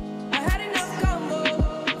 I had enough combo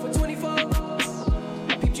for 24.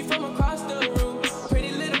 I peeped you from across the room.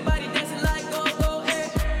 Pretty little body dancing like go-go, hey.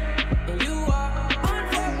 And you are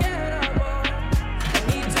unforgettable. I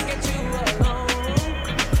need to get you alone.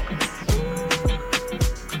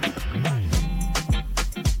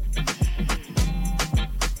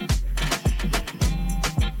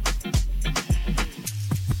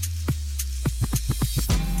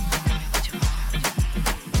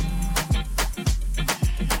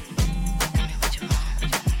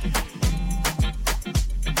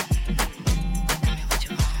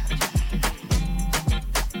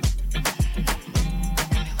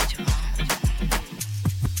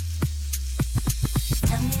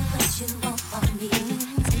 Tell me what you want from me.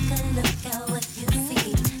 Take a look at what you see.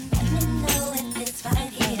 Let me know if it's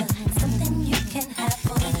right here. Something you can have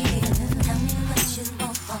for a year. Tell me what you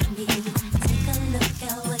want from me. Take a look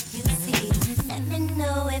at what you see. Let me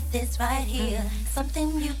know if it's right here. Something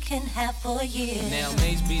you can have for a year. Now,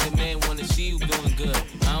 Mace be the man, wanna see you doing good.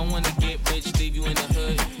 I don't wanna get rich, leave you in the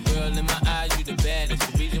hood. Girl, in my eyes, you the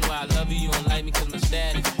baddest. The reason why I love you, you don't like me cause my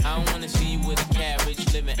status. I don't wanna see you with a carriage,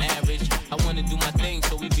 living average. I wanna do my thing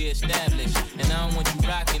so we be established. And I don't want you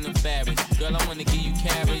rocking the fabric. Girl, I wanna give you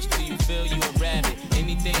carriage till you feel you a rabbit.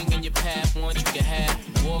 Anything in your path, want you can have.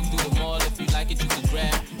 Walk through the mall, if you like it, you can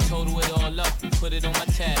grab. Total it all up, put it on my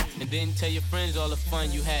tab. And then tell your friends all the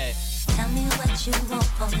fun you had. Tell me what you want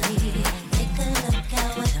from me. Take a look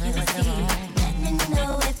at what you see. Let me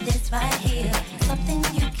know if it's right here. Something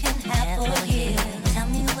you can have for a year. Tell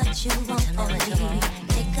me what you want from me.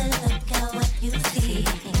 Take a look at what you see.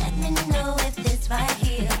 Let me know if it's right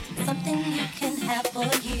here. Something you can have for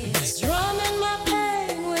a year. Drumming my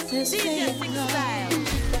pain with his finger.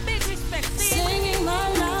 Singing my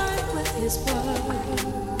life with his words.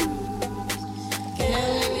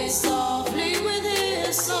 Killing me softly with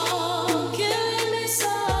his song. Killing me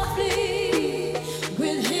softly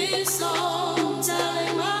with his song.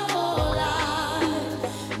 Telling my whole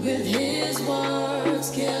life with his words.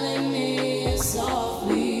 Killing me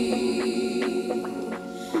softly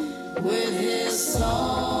with his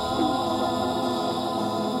song.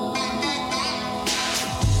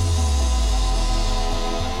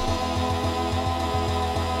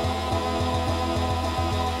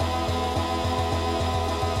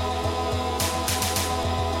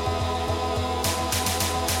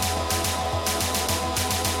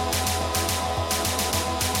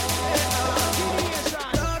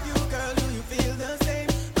 Love you, girl, do you feel the same?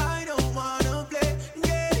 I don't wanna play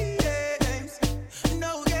games,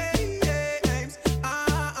 no games.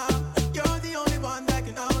 You're the only one that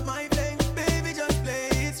can out my flame. Baby, just play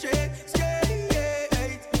it straight,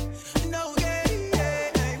 no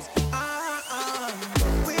games.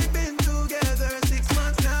 We've been together 6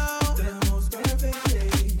 months now, the most perfect day.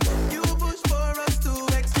 You pushed for us to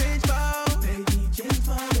exchange vows, baby, change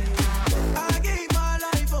my way. I gave my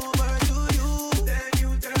life over to you, then you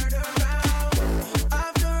turned around.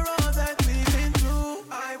 After all that we've been through,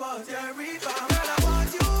 I was your rebound. Girl, I want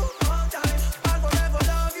you all time, I'll forever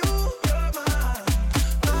love you. You're mine.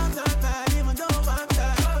 I'm not mad even though I'm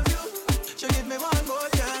sad. Love you, so give me one more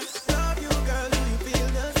chance. Love you, girl, do you feel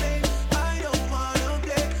the same? I don't wanna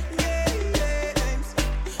play games,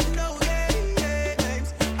 no games.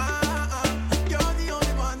 You're the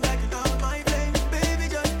only one that can out my flame. Baby,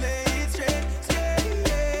 just play it straight,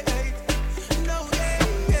 no games.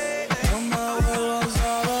 No me vuelvas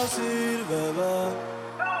a decir, bebé.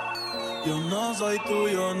 Yo no soy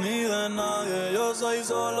tuyo ni de nadie, yo soy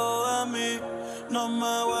solo de mí. No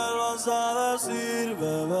me vuelvas a decir,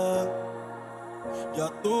 bebé. Ya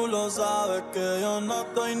tú lo sabes que yo no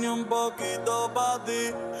estoy ni un poquito pa'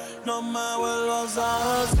 ti. No me vuelvas a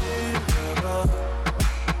decir, bebé.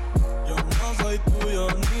 Yo no soy tuyo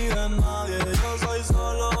ni de nadie, yo soy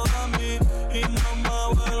solo de mí. Y no me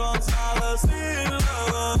vuelvas a decir,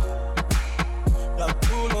 bebé. Ya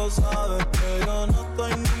tú lo sabes que yo no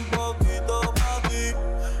estoy ni un poquito pa' ti.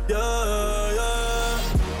 Yeah, yeah.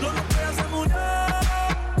 Lo que ya se murió,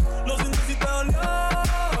 lo siento si te dolió.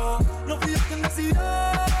 No fui yo quien decidió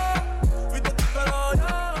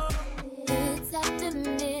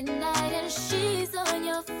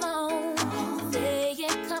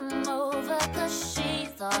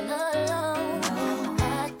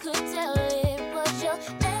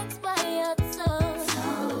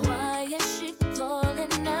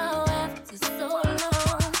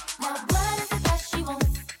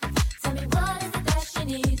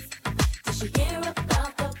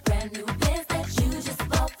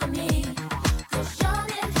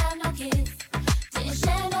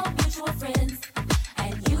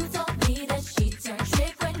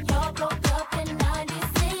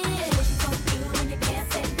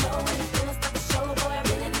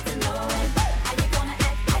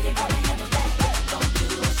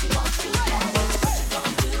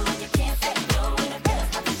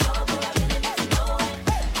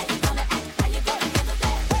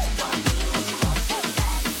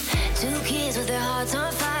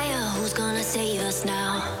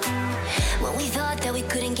we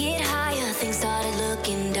couldn't get higher, things started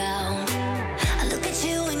looking down. I look at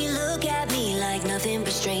you and you look at me like nothing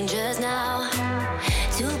but strangers now.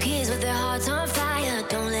 Two kids with their hearts on fire,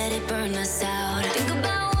 don't let it burn us out. Think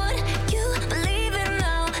about what you believe in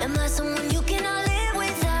now. Am I someone you cannot live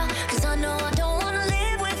without? 'Cause I know I don't wanna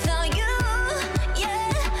live without you.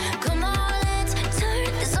 Yeah, come on, let's turn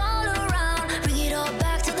this all around. Bring it all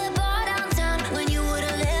back to the bar downtown when you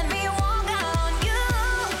would've let me walk out on you.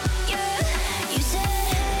 Yeah, you said,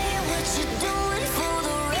 hey, what you doing for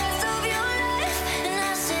the rest of your life? And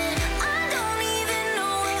I said, I don't even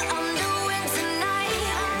know what I'm doing tonight.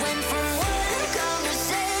 Went from one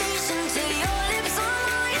conversation to your lips on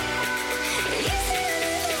mine. You said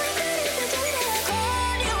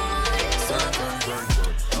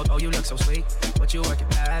Oh, you look so sweet, but you work at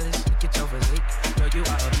Palace. Look at your physique, girl, you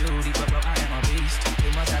are a beauty, but I am a beast.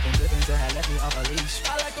 They must have been dripping to have left me off a leash.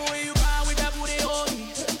 I like the way you ride with that booty on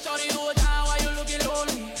me. Shorty, do it down while you looking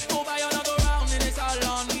lonely. Go buy another round and it's all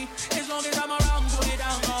on me. As long as I'm around, put it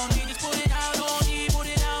down on me. Just put it down on me, put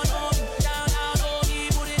it down on me. Down, down on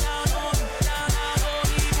me, put it down on me. Down, down on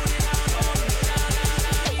me, put it down on me. Down, down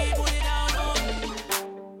on me, put it down on me.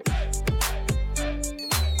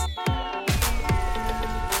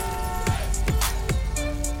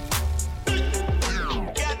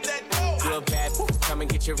 Real bad, come and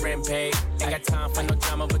get your rent paid. Ain't got time for no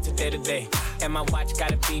drama, but today. And my watch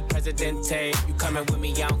gotta be Presidente. You coming with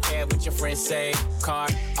me, I don't care what your friends say. Car,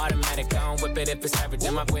 automatic, I don't whip it if it's average.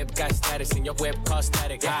 And my whip got status, and your whip cost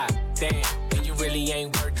static. Ah, damn, and you really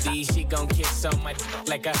ain't worth these. She gon' kiss on my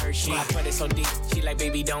like a Hershey. I put it so deep, she like,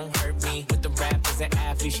 baby, don't hurt me. With the rap as an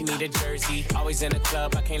athlete, she need a jersey. Always in the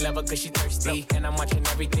club, I can't love her 'cause she thirsty. And I'm watching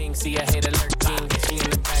everything, see her hit lurking. She in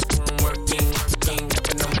the back room working.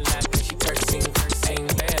 Up on my lap, and she cursing.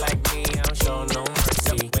 Bad like me, I don't show no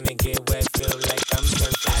mercy. When they get wet, feel like I'm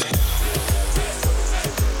surfing.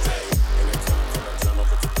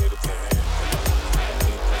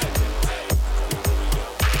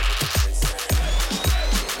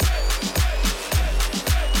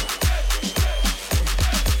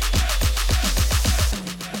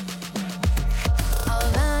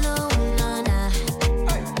 Havana, ooh, na, na.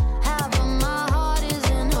 Half of my heart is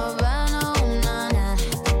in Havana, ooh, na, na.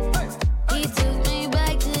 He took me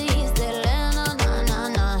back to East Atlanta, na, na,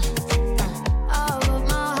 na. Half of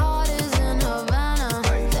my heart is in Havana.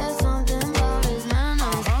 There's something about his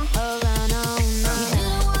manners. Havana, ooh, na, na. He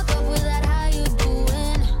didn't walk up with that, how you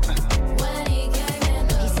doing? When he came in,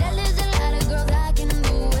 he said there's a lot of girls I can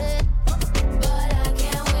do it, but I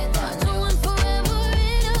can't with that. No one forever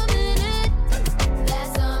in a minute.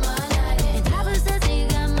 That's on my night. And Papa says he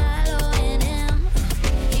got Milo in him.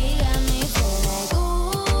 He got me feel like, ooh.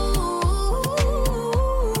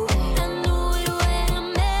 I knew it when I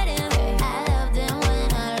met him. I loved him when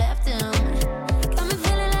I left him. Got me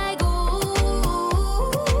feeling like, ooh.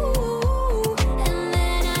 And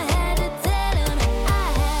then I had to tell him I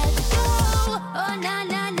had to go. Oh, na,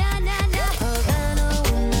 na, na, na, na. Havana,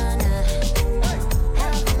 ooh, na, na.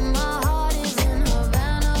 Half of my heart is in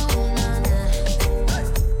Havana, ooh, na, na.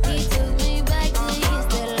 He took me back to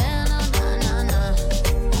East Atlanta, na, na, na.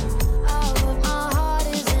 All of my heart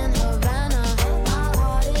is in Havana. My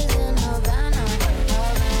heart is in Havana.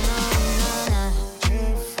 Havana, na, na.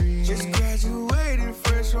 Just graduated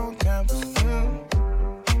fresh on campus.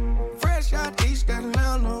 Fresh out East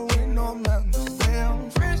Atlanta with no mountains. Damn,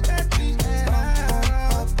 fresh out East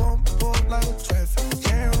Atlanta. Up on board like a traffic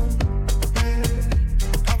jam. Man,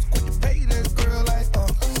 I was quick to pay that girl like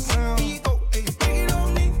Uncle Sam. Hey, bring it on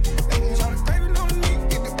me. Hey, try to crave it on me.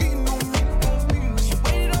 Get the beating on me. She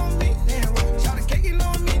waited on me. Damn, try to cake it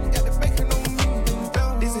on me. Got the bacon on me.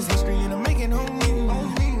 This is history and I'm making on me.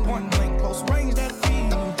 Point blank, close range, that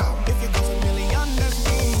feed. If it goes a million, that's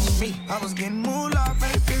me. I was getting moolah,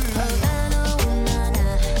 baby. Havana, ooh, na, na.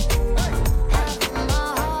 Half of my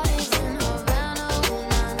heart is in Havana, ooh,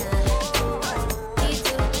 na, na. He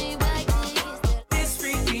took me back to East Atlanta. It's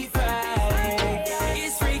Freaky Friday.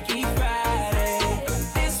 It's Freaky Friday.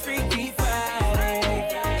 It's Freaky Friday.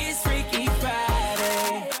 It's Freaky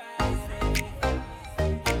Friday.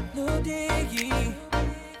 No diggy.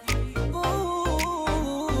 Ooh.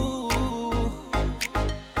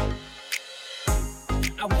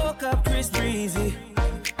 I woke up Chris Breezy.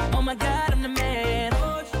 Oh my God, I'm the man.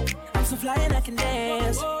 I'm so fly and I can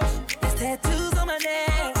dance. There's tattoos on my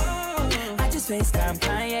neck. I just FaceTime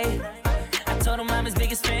Kanye. I told him I'm his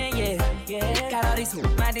biggest fan, yeah. Got all these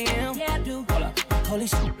my DM. Yeah, I do. Hold up. Holy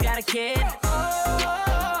shit, got a kid.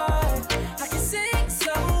 Oh, I can sing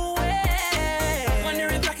so well. Wonder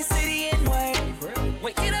if I can see the N-word.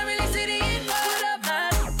 Wait, can I really see the N-word?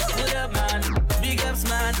 What up, man? Big ups,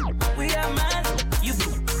 man. We are man. You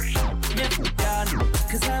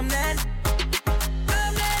I'm that.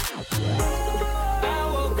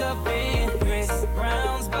 I woke up in Chris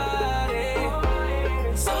Brown's body.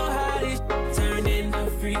 So how this turned into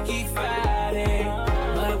Freaky Friday.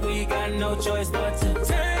 But we got no choice but to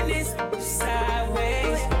turn this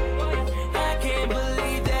sideways. I can't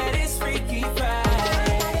believe that it's Freaky Friday.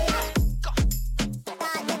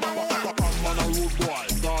 I'm on a road boy,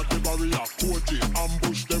 guard the barrier, coach it,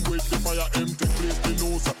 ambush them with the fire, empty place the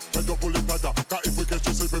nose, head up pull it better, cause if we catch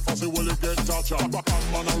you sleeping fast, well it get touched. I'm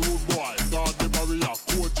on a road boy, guard the barrier,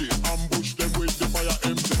 coach it, ambush them with the fire,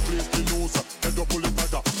 empty place the nose, head up pull it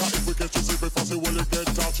better, cause if we catch you sleeping fast, well it get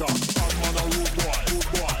touched. I'm on a road boy, road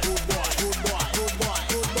boy, road boy, road boy, road boy,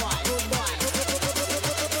 road boy, road boy.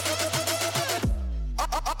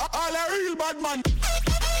 All a real bad man.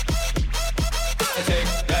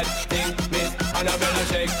 Shake that thing, miss Annabella,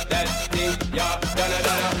 shake that thing, yeah, Donna,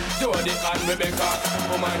 Jody and Rebecca,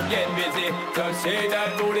 woman get busy, just shake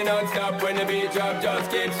that booty non-stop when the beat drop,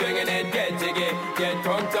 just keep swinging it, get jiggy, get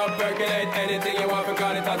drunk up, percolate, anything you want,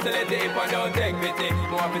 because it's oscillate, if I don't take pity,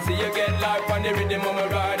 more to see you get life on the rhythm of my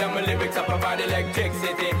ride, and my lyrics up about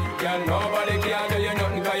electricity, yeah, nobody can do you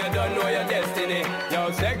nothing, cause you don't know your destiny,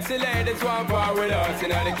 yo, sexy ladies want war with us, you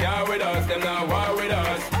know they car with us, them not war with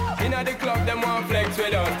us. Inna the club, them want flex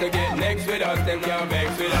with us. To get next with us, them can't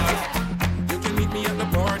vex with us. You can meet me at the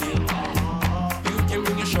party. You can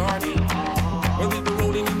bring your shorty. Well, we'll be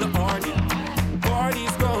rolling in the party.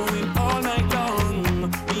 Party's going all night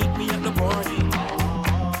long. Meet me at the party.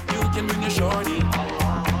 You can bring your shorty.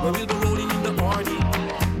 Well, we'll be rolling in the party.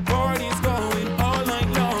 Party's going all night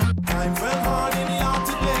long. Time well hard in the out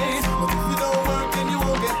today. But if you don't work, then you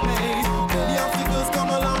won't get paid. Many obstacles come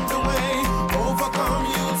along the way. Overcome,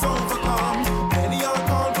 you'll overcome. Many are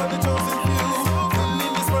called for the chosen few. Little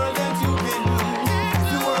in this world that you can do. If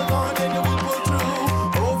you work hard, then you will pull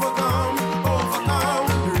through. Overcome, overcome.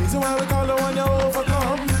 The reason why we call the one you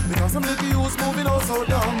overcome, because some little youths moving all so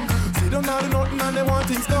dumb. See them not do nothing and they want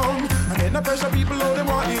things done. And then the pressure people how they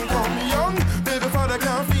want income. Young, baby father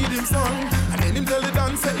can't feed him son. And then him tell the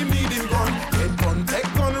dance say him need him gun. Get gun, take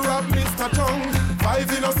gun, rob Mr. Chung.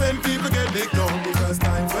 5 innocent people get licked down. Because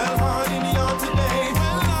time's well hard in the yard today.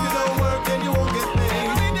 But if you don't work, then you won't get paid.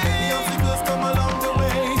 Many obstacles come along the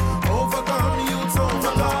way. Overcome, youths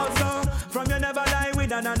overcome. From you never lie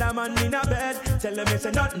with another man in a bed. Tell them it's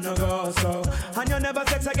a nothing no go so. And you never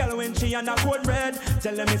sex a girl when she on a cold red.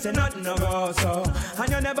 Tell them it's a nothing no go so. And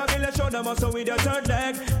you never feel a shoulder muscle with your third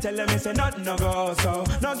leg. Tell them it's a nothing no go so.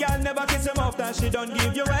 No girl never kiss him off that she don't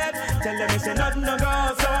give you head. Tell them it's a nothing no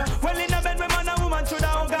go so. Well in a bed with man and woman should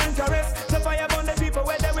have gun caress. So fire burn the people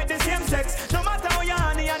where they with the same sex. No matter how you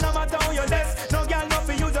honey and no matter how you less. No girl not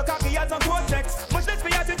for use your cocky as no cortex. Much less for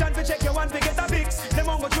you to chance to check your one to get a fix. Them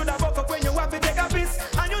won't go through the buck up when you have to take a piss.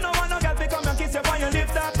 And you know one no girl to come and kiss you on your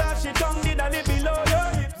lips. After she tongue did a lip below your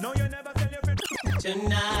hips. No you never tell your friend.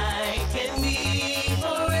 Tonight can be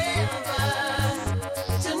forever.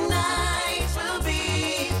 Tonight will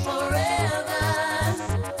be forever.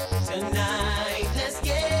 Tonight let's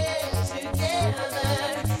get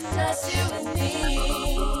together. Just you and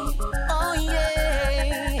me. Oh yeah.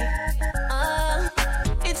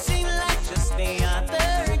 It seemed like just the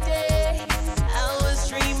other day I was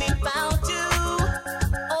dreaming about you.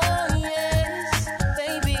 Oh yes,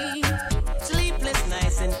 baby. Sleepless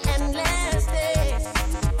nights and endless days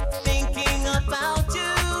thinking about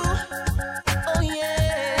you. Oh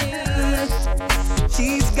yeah.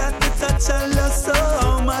 She's got the touch I love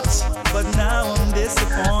so much, but now I'm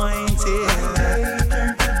disappointed.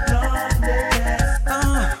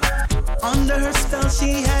 Under her spell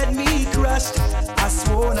she had me crushed. I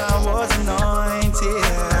swore I was anointed.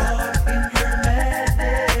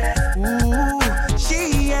 Ooh,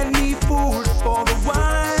 she had me fooled for a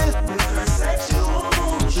while.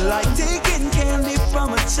 Like taking candy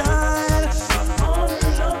from a child.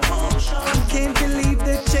 I can't believe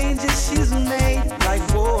the changes she's made. Like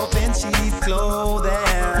wolf in cheap clothing.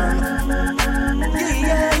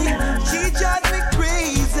 Yeah, she drives me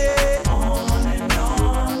crazy.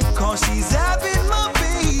 Cause she's having my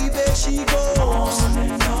baby. She goes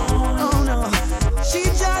oh no, she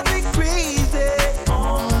drives me crazy.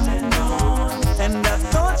 And I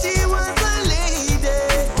thought she was a lady.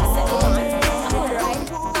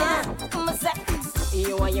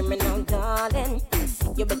 You want me now, darling.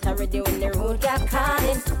 You better ready when the road got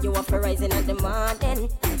calling. You up for rising in the morning.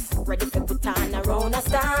 Ready for put on around a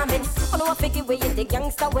storming. I know I figure way in the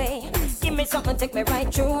gangster way. Give me something, take me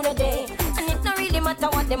right through the day. And it don't really matter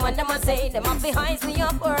what them and them a say. Them have to highs me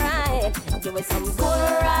up alright. Give me some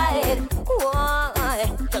good ride.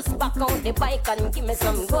 Whoa, just back out the bike and give me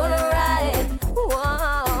some good ride.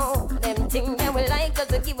 Whoa, them things that we like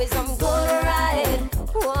 'cause it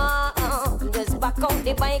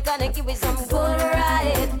the bike and give me some good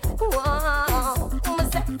ride. Wow,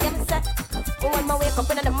 I'm set. When I wake up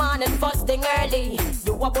in the morning, first thing early,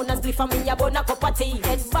 you a bonus split for me, a bonus cup of tea.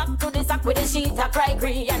 Head back to the sack with the sheet, I cry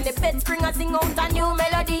green, and the bed spring I sing out a new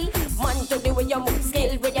melody. Man, to the way you move,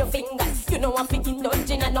 skill with your fingers. You know I'm picking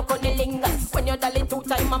dodging and knock on the lingers. When you dolly 2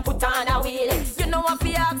 times and put on a wheel, you know I'm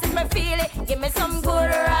fi ask if me feel it. Give me some good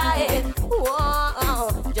ride.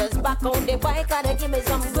 Whoa, just back on the bike and give me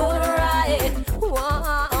some good ride.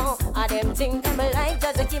 Whoa, I them things them like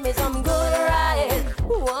just give me some good ride.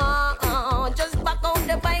 Whoa, just back on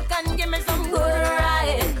the bike and give me some good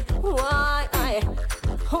ride. Why?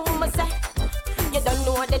 Who must say? You don't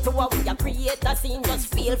know that to what we a create a scene.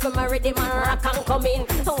 Just feel for my rhythm and rock and come in.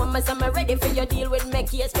 So when I'm ready for your deal with my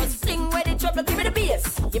case, just fling with the trouble, give me the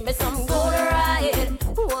bass. Give me some good ride.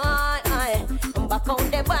 Why? Back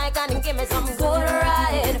on the bike and give me some good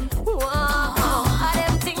ride. Whoa, I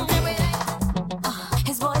them things that we like.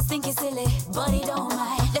 His boys think he's silly, but he don't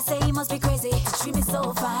mind. They say he must be crazy to treat me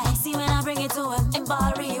so fine. See when I bring it to him in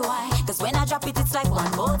ball rewind. Cause when I drop it, it's like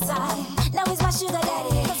one more time. Now he's my sugar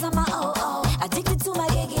daddy, cause I'm a oh-oh. Addicted to my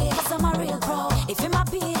giggy, cause I'm a real pro. If him a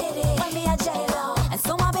P Diddy, when me a J-Lo. And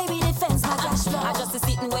so my baby defense my cash flow. I just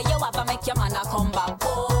sitting where you have, I make your man a come back,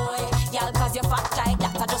 boy. Y'all cause you fat like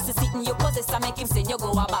that. I just sitting you possess, I make him say you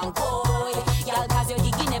go a bang, boy. Y'all cause your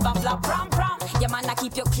giggy never flop, pram. Your man a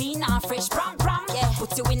keep you clean and fresh, pram. Yeah,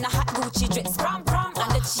 put you in a hot Gucci dress, pram.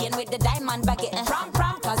 And the chain with the diamond baguette, pram.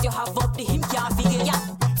 Cause you have up the him can't figure, yeah.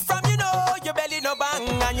 From you know your belly no bang,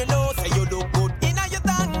 and you know say you look good in your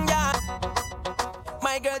tongue, yeah.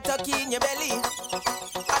 My girl tuck in your belly,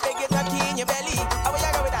 I beg you tuck in your belly. How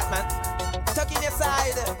you go with that, man? Tuck in your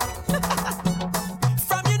side.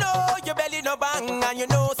 From you know your belly no bang, and you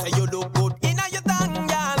know say you look good in your tongue,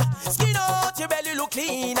 yeah. Skin out your belly look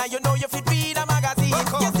clean, and you know you fit read a magazine.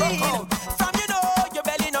 You see, from you know your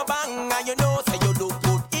belly no bang, and you know say you look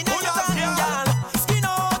good in your tongue, yeah. Skin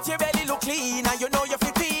out your belly look clean, and you know you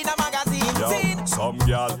fit read a magazine. Yo, some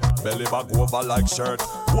girl belly back over like shirt.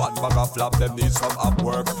 One bag of flap, them need some up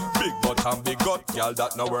work. Big butt and big gut, girl,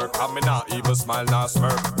 that no work. I mean, not even smile, not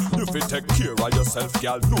smirk. You fit take care of yourself,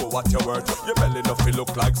 girl, know what you're worth. Your belly no feel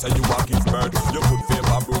look like, say you walk give birth. You could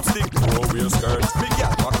favor broomstick, or real skirt. Big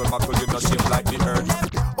girl, muckle, you no shape like the earth.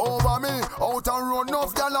 Over me, out and road,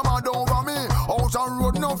 enough girl, I'm mad over me. Out and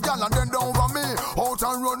road, enough girl, and then down over me. Out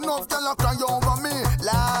and road, enough girl, and cry over me.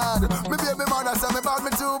 Lad, me baby mother say me bad,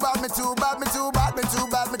 me too bad, me too bad, me too bad, me too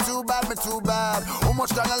bad, me too bad, me too bad. How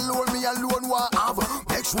much girl alone, me alone want have?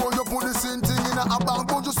 Make sure you put the same thing in a bank.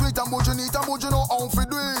 Put you sweet and put you neat and put you know how to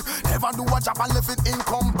do it. Never do a job and left it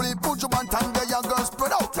incomplete. Put you one time there, your girl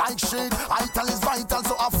spread out like shit. Vital is vital,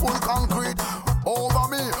 so a full concrete. Over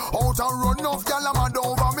me, out and run enough girl, I'm mad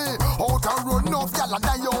over me. Out and run enough girl, I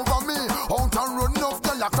die over me. Out and run enough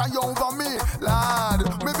girl, I cry over me. Lad,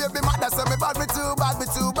 me baby mother say me bad, me too bad, me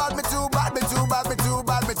too bad, me too bad, me too bad, me too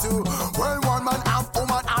bad, me too. Well, one man have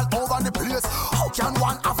woman all over the place. How can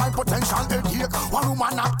one have high potential headache? One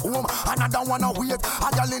woman at home, another one a wait. A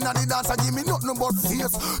girl inna the dance, give me nothing but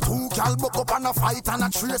face. Two girl buck up and a fight and a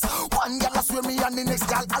trace. One girl a swear me and the next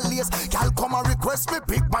girl a lace. Girl come and request me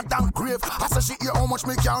big bad and grave. I say she hear how much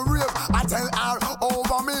me can rave. I tell her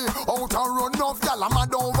over me, out and run off, girl a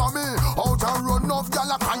mad over me. Out and run off,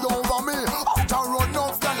 girl a cry over me. Out and run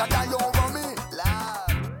off, girl a die over me.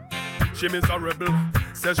 She miserable,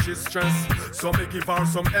 says she's stressed, so me give her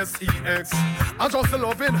some sex. I just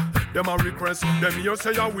loving, them a request. Them here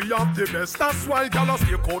say we have the best. That's why gal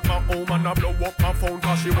stay out my home and I blow up my phone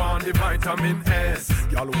cause she want the vitamin S.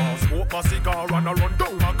 Gal want smoke my cigar and I run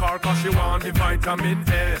down my car cause she want the vitamin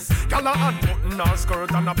S. Gal a unbutton her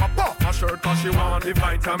skirt and a pop off her shirt cause she want the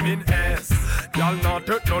vitamin S. Gal not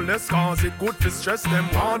take no less cause it good to stress them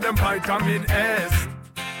want them vitamin S.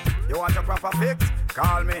 You want a proper fix?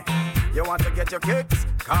 Call me. You want to get your kicks?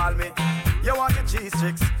 Call me. You want your cheese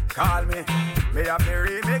sticks? Call me. Me have the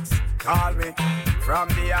remix? Call me. From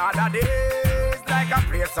the other days, like I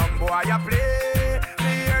play some boy I play.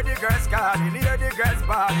 Me hear the girls calling, hear the girls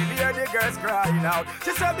bawling, hear the girls crying out.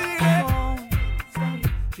 She said, "Be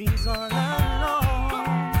she's all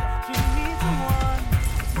alone. She needs someone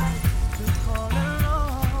to call her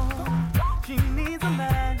own. She needs a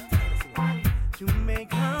man to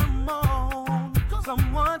make her moan.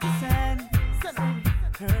 Someone to send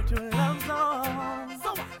her to love zone.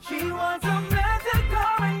 She wants a man to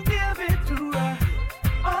come and give it to her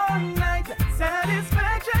all night.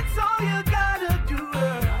 Satisfaction, so you gotta do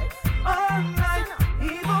her all night.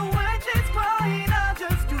 Even when she's crying, I'll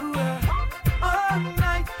just do her all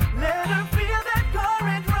night. Let her feel that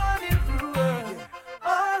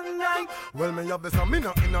Well, me have the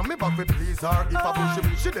stamina in me back we please her. If I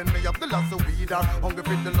push it, then me have the loss of weed her. Hungry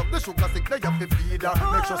for the love, the sugar sick, they have to feed her.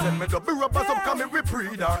 Make sure send me double rubber, some come we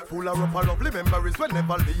breed her. Full her up her lovely memories, will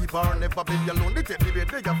never leave her. Never be alone, they take me bed,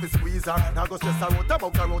 they have to squeeze her. Now go stress her out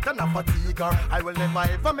about her out and not fatigue her. I will never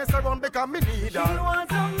ever mess around because me need her. She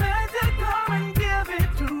wants a man to come and give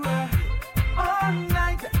it to her all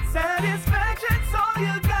night. Satisfaction, so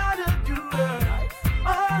you gotta do her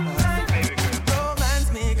all night.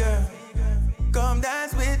 Romance me, girl. Come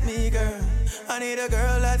dance with me, girl. I need a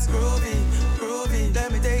girl that's groovy, groovy. Let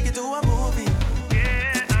me take you to a movie.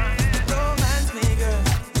 Romance me, girl.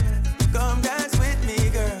 Come dance with me,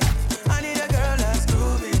 girl. I need a girl that's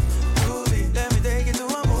groovy, groovy. Let me take you to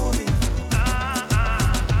a movie.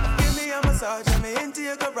 Give me a massage, let me into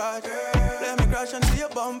your garage. Let me crash onto your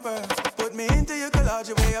bumper. Put me into your collage,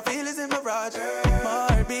 the way I feel is in mirage. My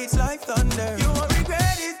heart beats like thunder. You won't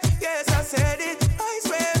regret it, yes I said it. I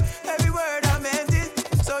swear, every word I meant it.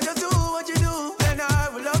 So just do what you do, then I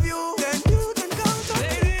will love you. Then you can count on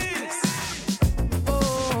ladies.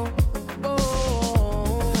 Oh,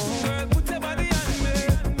 oh, girl, put your body on me.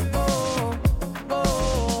 Oh,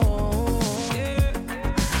 oh, yeah.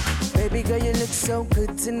 Baby girl, you look so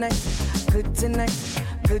good tonight, good tonight,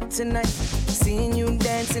 good tonight. Seeing you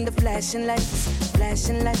dance in the flashing lights,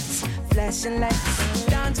 flashing lights, flashing lights.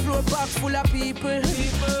 Dance floor park full of people,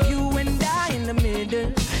 you and I in the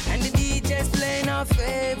middle, and the DJ's playing our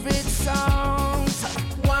favorite songs.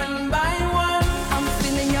 One by one, I'm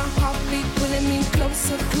feeling your heartbeat pulling me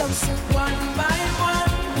closer, closer. One by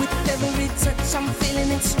one, with every touch I'm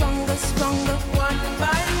feeling it stronger, stronger. One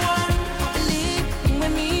by one, believe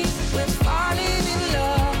with me, we're falling in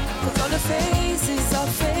love, 'cause all the faces are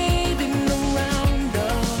fading around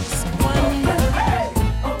us. One by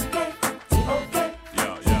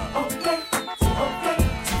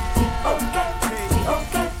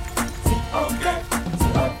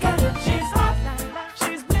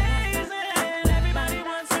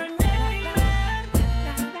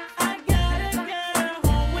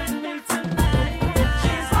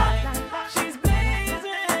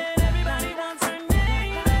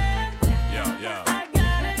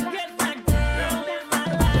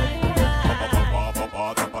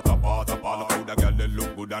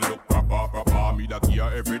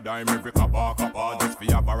every dime, every kappa, just for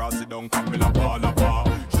your barrel, down, come in a bar.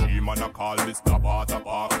 She man a call this tapa,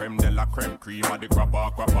 creme de la creme, cream of the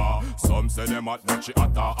crappa. Some say them hot, but she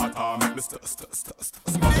atta, make me smash.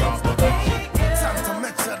 Santa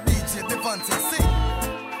Metro DJ Devante, sing.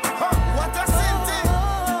 What a sing.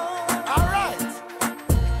 Alright,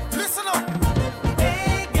 listen up.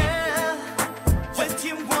 Hey girl, what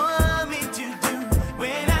you want me to do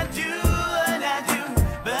when I do what I do,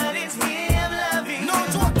 but it's him loving no,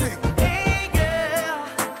 you. Hey girl,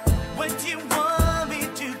 what you want me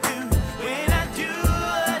to do when I do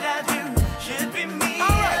what I do, should be me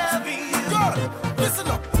loving you. Girl, listen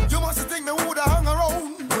up. You must think me woulda hung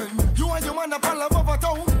around when you and your man up all over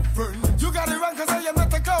town. Friend, you got it wrong 'cause I am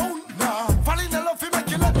not a clown. Nah, falling in love, you make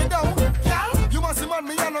you let me down. Girl, you must man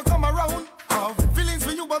me and no come around. Feelings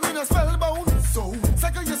for you, but me no spellbound. So,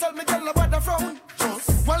 second yourself, me girl, about the frown.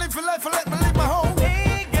 Just, well, if you life, let me leave my home.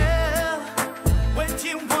 Hey girl, what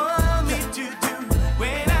you want me to do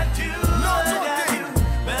when I do what I do,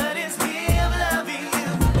 but it's him loving you.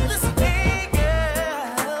 Listen. Hey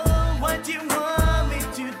girl, what you want me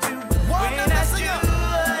to do when I do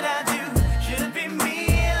what I do, should be me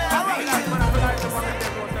loving you.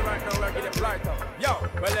 Yo,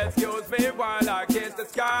 well excuse me while I kiss the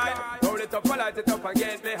sky. Roll it up, light it up and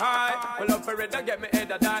get me high. My love for it and get me head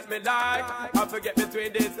that me like. I forget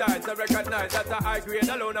between these sides, I recognize that I grade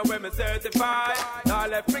alone and when me certified. Now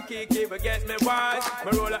left me kiki, but get me wise.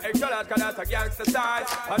 Me roll a extra large, 'cause that's a gangster size.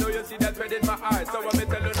 I know you see that red in my eyes, so when me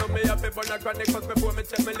tell you no me up it, but not chronic, 'cause before me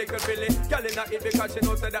check me little Billy. Girl in a eat because she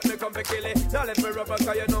knows that me come for kill it. Now let me rub her,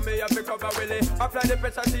 'cause you know me up to cover Willie. Apply the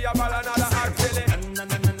pressure, she a ball another act silly.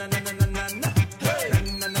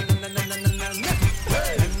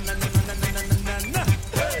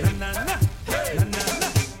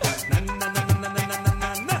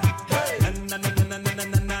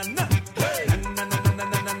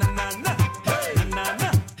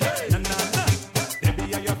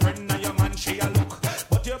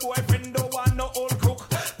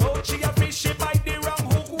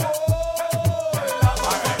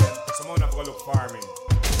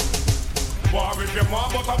 War if you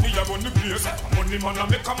me a run the place. Money man a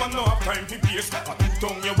make a man no have time to pace. A two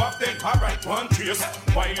tongue you have then alright one trace.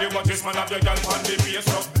 While you watch this man have your girl on the base.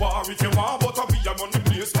 Just war if you want, but a me a run the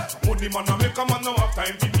place. Money man a make a man no have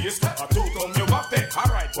time to pace. A two tongue you have then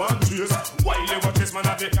alright one trace. While you watch this man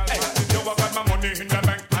have the hey, you have got my money in the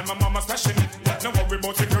bank and my mama stashing it. No worry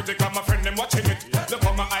about security, cause my friend them watching it. Look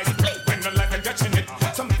how my eyes play when the light and catching it.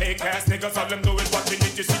 Some fake ass niggas, all them do is watching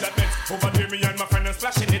it. You see that Benz over there, me and my friend is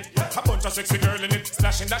flashing it. A bunch of sexy girl in it,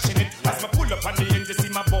 slashing, dashing it. As my pull up on the end, you see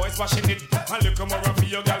my boys washing it. And look more of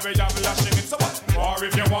your girl, where you lashing it. So what? Or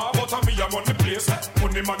if you want, but on me, I run the place.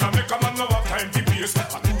 Money man, I make a man no have time to pace.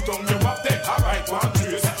 A two tongue, you have them, alright, one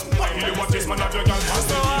trace. Why you want this man, have your girl on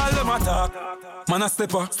the all them attack, man a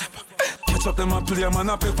stepper. Catch up them a play, man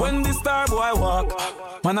a pepper. When the star boy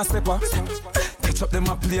walk, man a stepper. Catch up them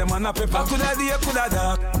a play, man a pepper. Coulda day, coulda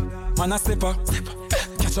dark, man a stepper.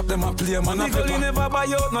 Catch up them a play, man a pepper. Never buy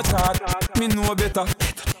out no chart, me know better.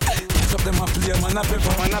 Catch up them a play, man a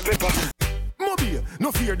pepper. Man a pepper. Mobile,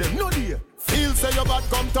 no fear them, no dear. Feel say your bad,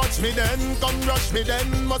 come touch me then, come rush me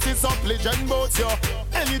then. Must is up legend boats yo.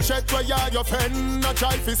 Any check where you your friend, a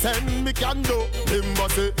try fi send me can do. Remember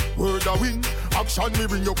say word a win, action me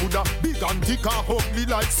bring you coulda big and thick and ugly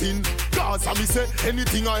like sin. Cause I me say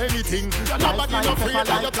anything or anything. Nobody no afraid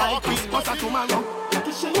of your talking. What's a tomorrow?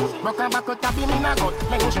 Rock and back out be me na gut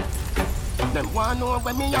mention. Them want know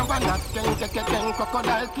when me a run that ken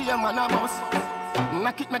crocodile kill man a boss.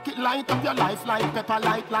 Make it light up your life like pepper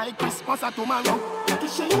like Christmas or tomorrow.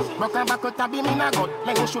 Rock and back out be me na gut.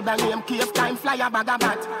 Mention shoulda name cave time fly a bag of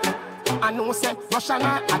bat. I know say Russian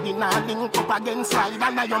I did not link up against slide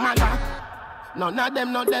under your mother. None of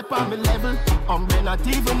them not there on me level. Not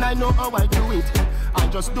even I know how I do it. I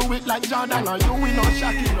just do it like Jordan or you we no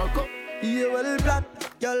Shakira. You will black,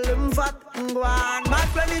 girl them fat, go on, mad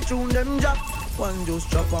when the tune them drop. One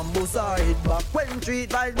just chop and bust her head back. When treat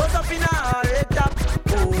vibes bust up in her head top.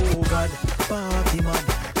 Oh God, party man,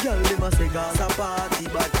 girl them a say Gaza party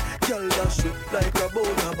bad. Girl that shit like a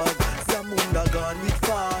boner bag. Zamunda gone with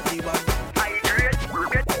 40 bag.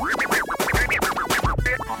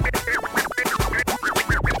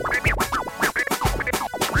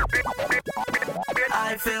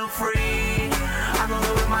 I feel free. I'm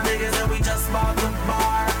over with my niggas and we just bought the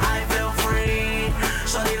bar. I feel free.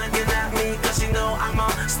 Shorty looking at me cause she know I'm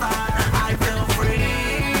a star. I feel free.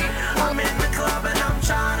 I'm in the club and I'm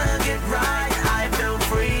trying to get right. I feel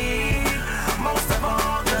free. Most of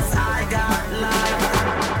all cause I got life.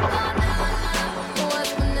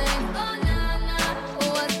 What's my name?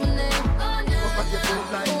 What's my name? What's my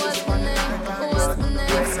name? What's my name?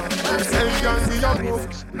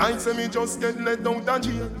 I say me just get let down and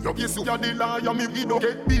jail. You see you're the liar, me we don't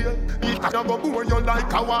get bail. It can go bore you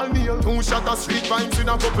like a wall nail. 2 shot of street vibes in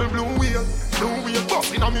a couple blue wheel. Blue wheel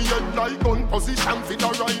busting on me head like gun position. Fit a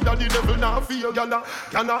rider, the devil not feel. Gala,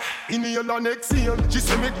 inhale and exhale. She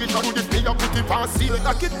say me get her to the player, put it past seal.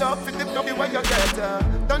 Lock it up, fit it up the way you get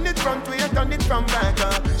her. Done it front way, done it from back.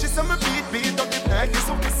 She say me beat up the back, it's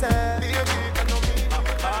what we say.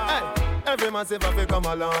 Every man say if come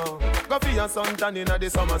along. Go for your suntan inna the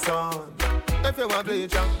summer sun. If you want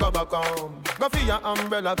bleach, go back home. Go for your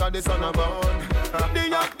umbrella 'cause the sun a burn. The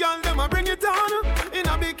young girl them a bring it on. In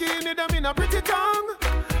a bikini them in a pretty tongue.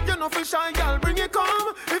 You know for shy girl bring it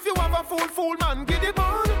come. If you have a fool man get it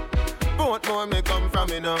on. Both more may come from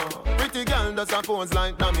me now. Pretty girl does a pose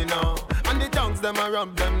like dummy now. And the tongues them a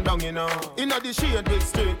rub them down you know. Inna the shade with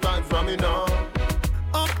straight vibes from me now.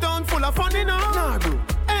 Uptown full of fun you know. Nah, bro.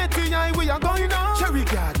 ATI we are going now. Cherry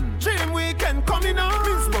Garden, Dream Weekend coming now.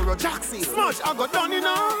 Middlesboro, Jackson, Smudge I got done you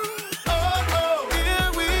know. Oh,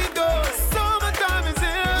 here we go. Summertime is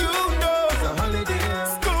here, you know. It's a holiday.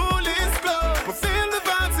 School is closed, we feel the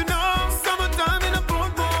vibes you know. Summertime in a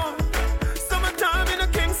Portmore, summertime in a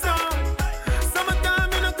Kingston,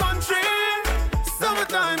 summertime in a country,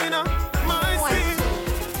 summertime in a my city.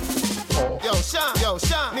 Yo,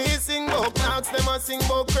 Sean, me sing about clocks, them a sing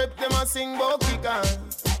about crepe, them a sing about kickers.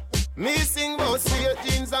 Me sing about straight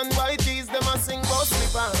jeans and white tees, them a sing about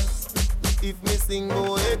slippers. If me sing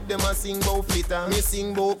about head, them a sing about flitter. Me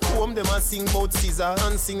sing about comb, them a sing about scissor.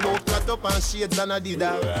 And sing about cut up and shades and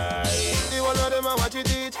Adidas. The one of them a watch it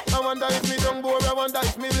teach. I wonder if me don't bore, I wonder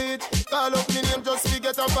if me bleach. Call up me name just to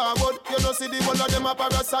get a forward. You know see the one of them a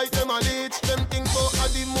parasite, them a leech. Them think about a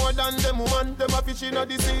the more than them woman. Them a fish in a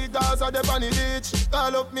the sea, Gaza, the bunny beach.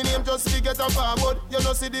 Call up me name just to get a forward. You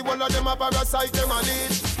know see the one of them a parasite, them a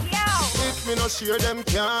leech. If me no share them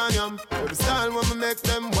can't yam. Every style when me make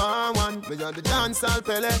them one. Me got the dancehall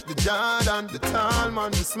Pele, the Jordan, the tall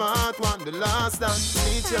man, the smart one, the last dance.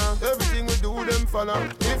 Teacher, everything we do them follow.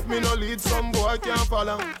 If me no lead, some boy can't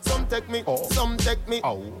follow. Some take me, some take me,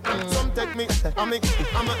 some take me. I'm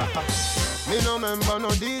a. Me no member no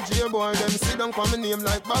DJ boy. Them sit down for me name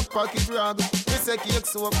like back pocket rag. Me say cake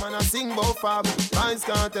soap man I sing bout fab. Boys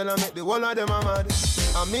can't tell I make the whole of them a mad.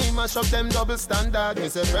 And me mash up them double standard. Me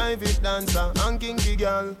say private dancer and kinky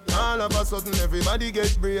girl. All of a sudden everybody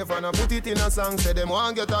get brave and I put it in a song. Say them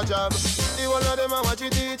want get a job. The whole of them a watch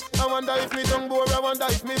it teach. I wonder if me tongue bore, I wonder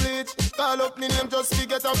if me bleach. Call up me name just to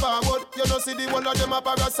get a forward. You know see the whole of them a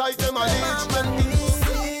parasite, them a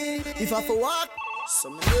leech. If I for what?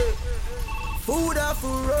 Some food up for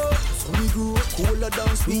road. So we grew cooler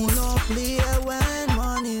down snow. We no play when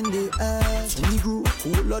man in the air. So we grew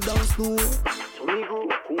cooler down snow. So we grew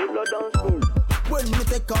cooler down snow. When me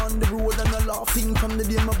take on the road and a laughing from the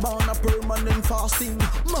day my born a permanent fasting.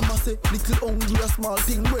 Mama say little hungry a small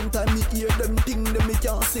thing. When time me hear them thing, them me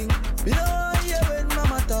can't sing. Me no hear when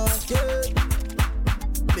mama talking.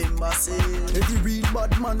 Remember say every real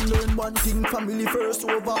bad man learn one thing, family first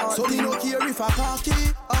over all. So me no care if a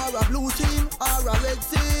khaki or a blue team or a red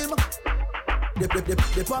team.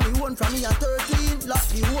 They for me one from me at 13, lock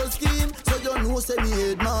the whole scheme. So you know say me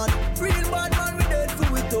head man. Real bad man we dead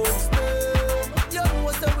for we toast them. You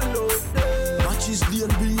know say we love them. Matches the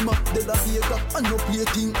and beam up, they la Vega. And no play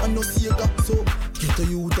thing and no Sega. So get a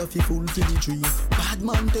youth if you fulfill the dream. Bad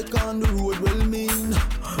man take on the road well mean.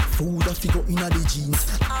 Food if you go in the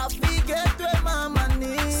jeans. I forget where my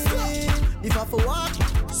money. If I for what?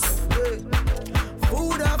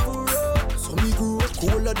 Food up for road. So me grew up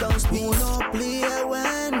cooler down spoon. We no play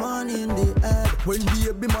when man in the head. When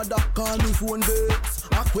baby mother call me phone babes.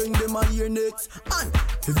 I when them a hear next. And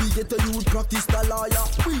if we get a youth practice the lawyer.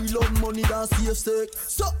 We love money than safe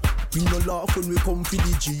sex. So we no laugh when we come for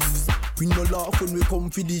the G's. We no laugh when we come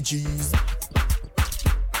for the G's.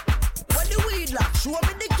 When the weed lock, show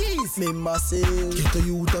me the keys. Remember say, get a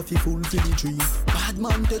youth if you fulfill the dream. Bad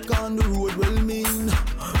man take on the road well mean.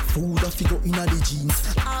 Food if you go in the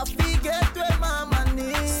jeans. I forget where my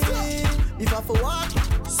money. If I for what?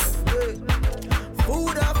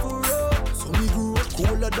 Food up for road. So me grew up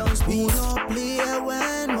cooler down spoon. We no play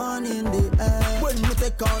when man in the air. When me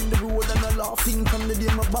take on the road and a laughing from the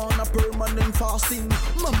day my born a permanent fasting.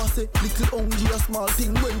 Mama say little hungry a small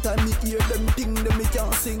thing. When time me hear them thing, them me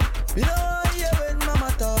can't sing. Me no hear when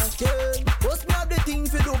mama talking. What's me have the thing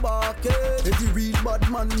for do barking? Every real bad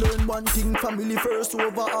man learn one thing, family first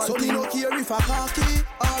over all. So me no care if a khaki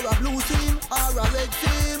or a blue team or a red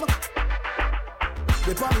team.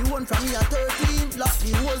 They probably one from me at 13, lock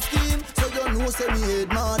the whole scheme. So you know say me head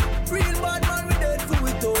man. Real bad man we dead for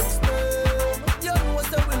we toast them. You know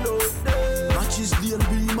say we love them. Matches the and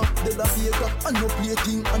beam up, they la Vega. And no play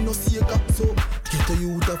thing and no Sega. So get a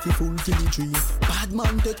youth if you fulfill the dream. Bad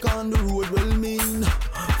man take on the road well mean.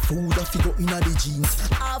 Food if you go in the jeans.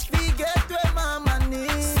 I forget where my money.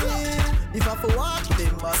 If I for what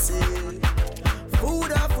them I say.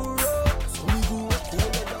 Food up for road. So we go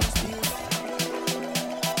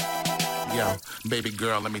Yo, baby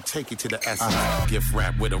girl, let me take you to the essence. Gift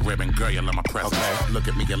wrap with a ribbon, girl, you're in my presence. Okay. Look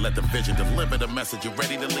at me and let the vision deliver the message. You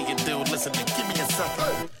ready to lead your dude? Listen, to give me a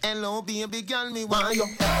second. Hello, baby girl, me want you.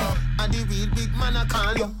 And the real big man I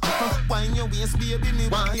call you. Wine your waist, baby, me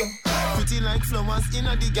want you. Pretty like flowers in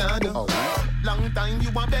the garden. Long time you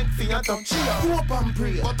a beg for your touch. She a hope and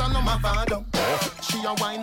pray, but I know my father. She a wine.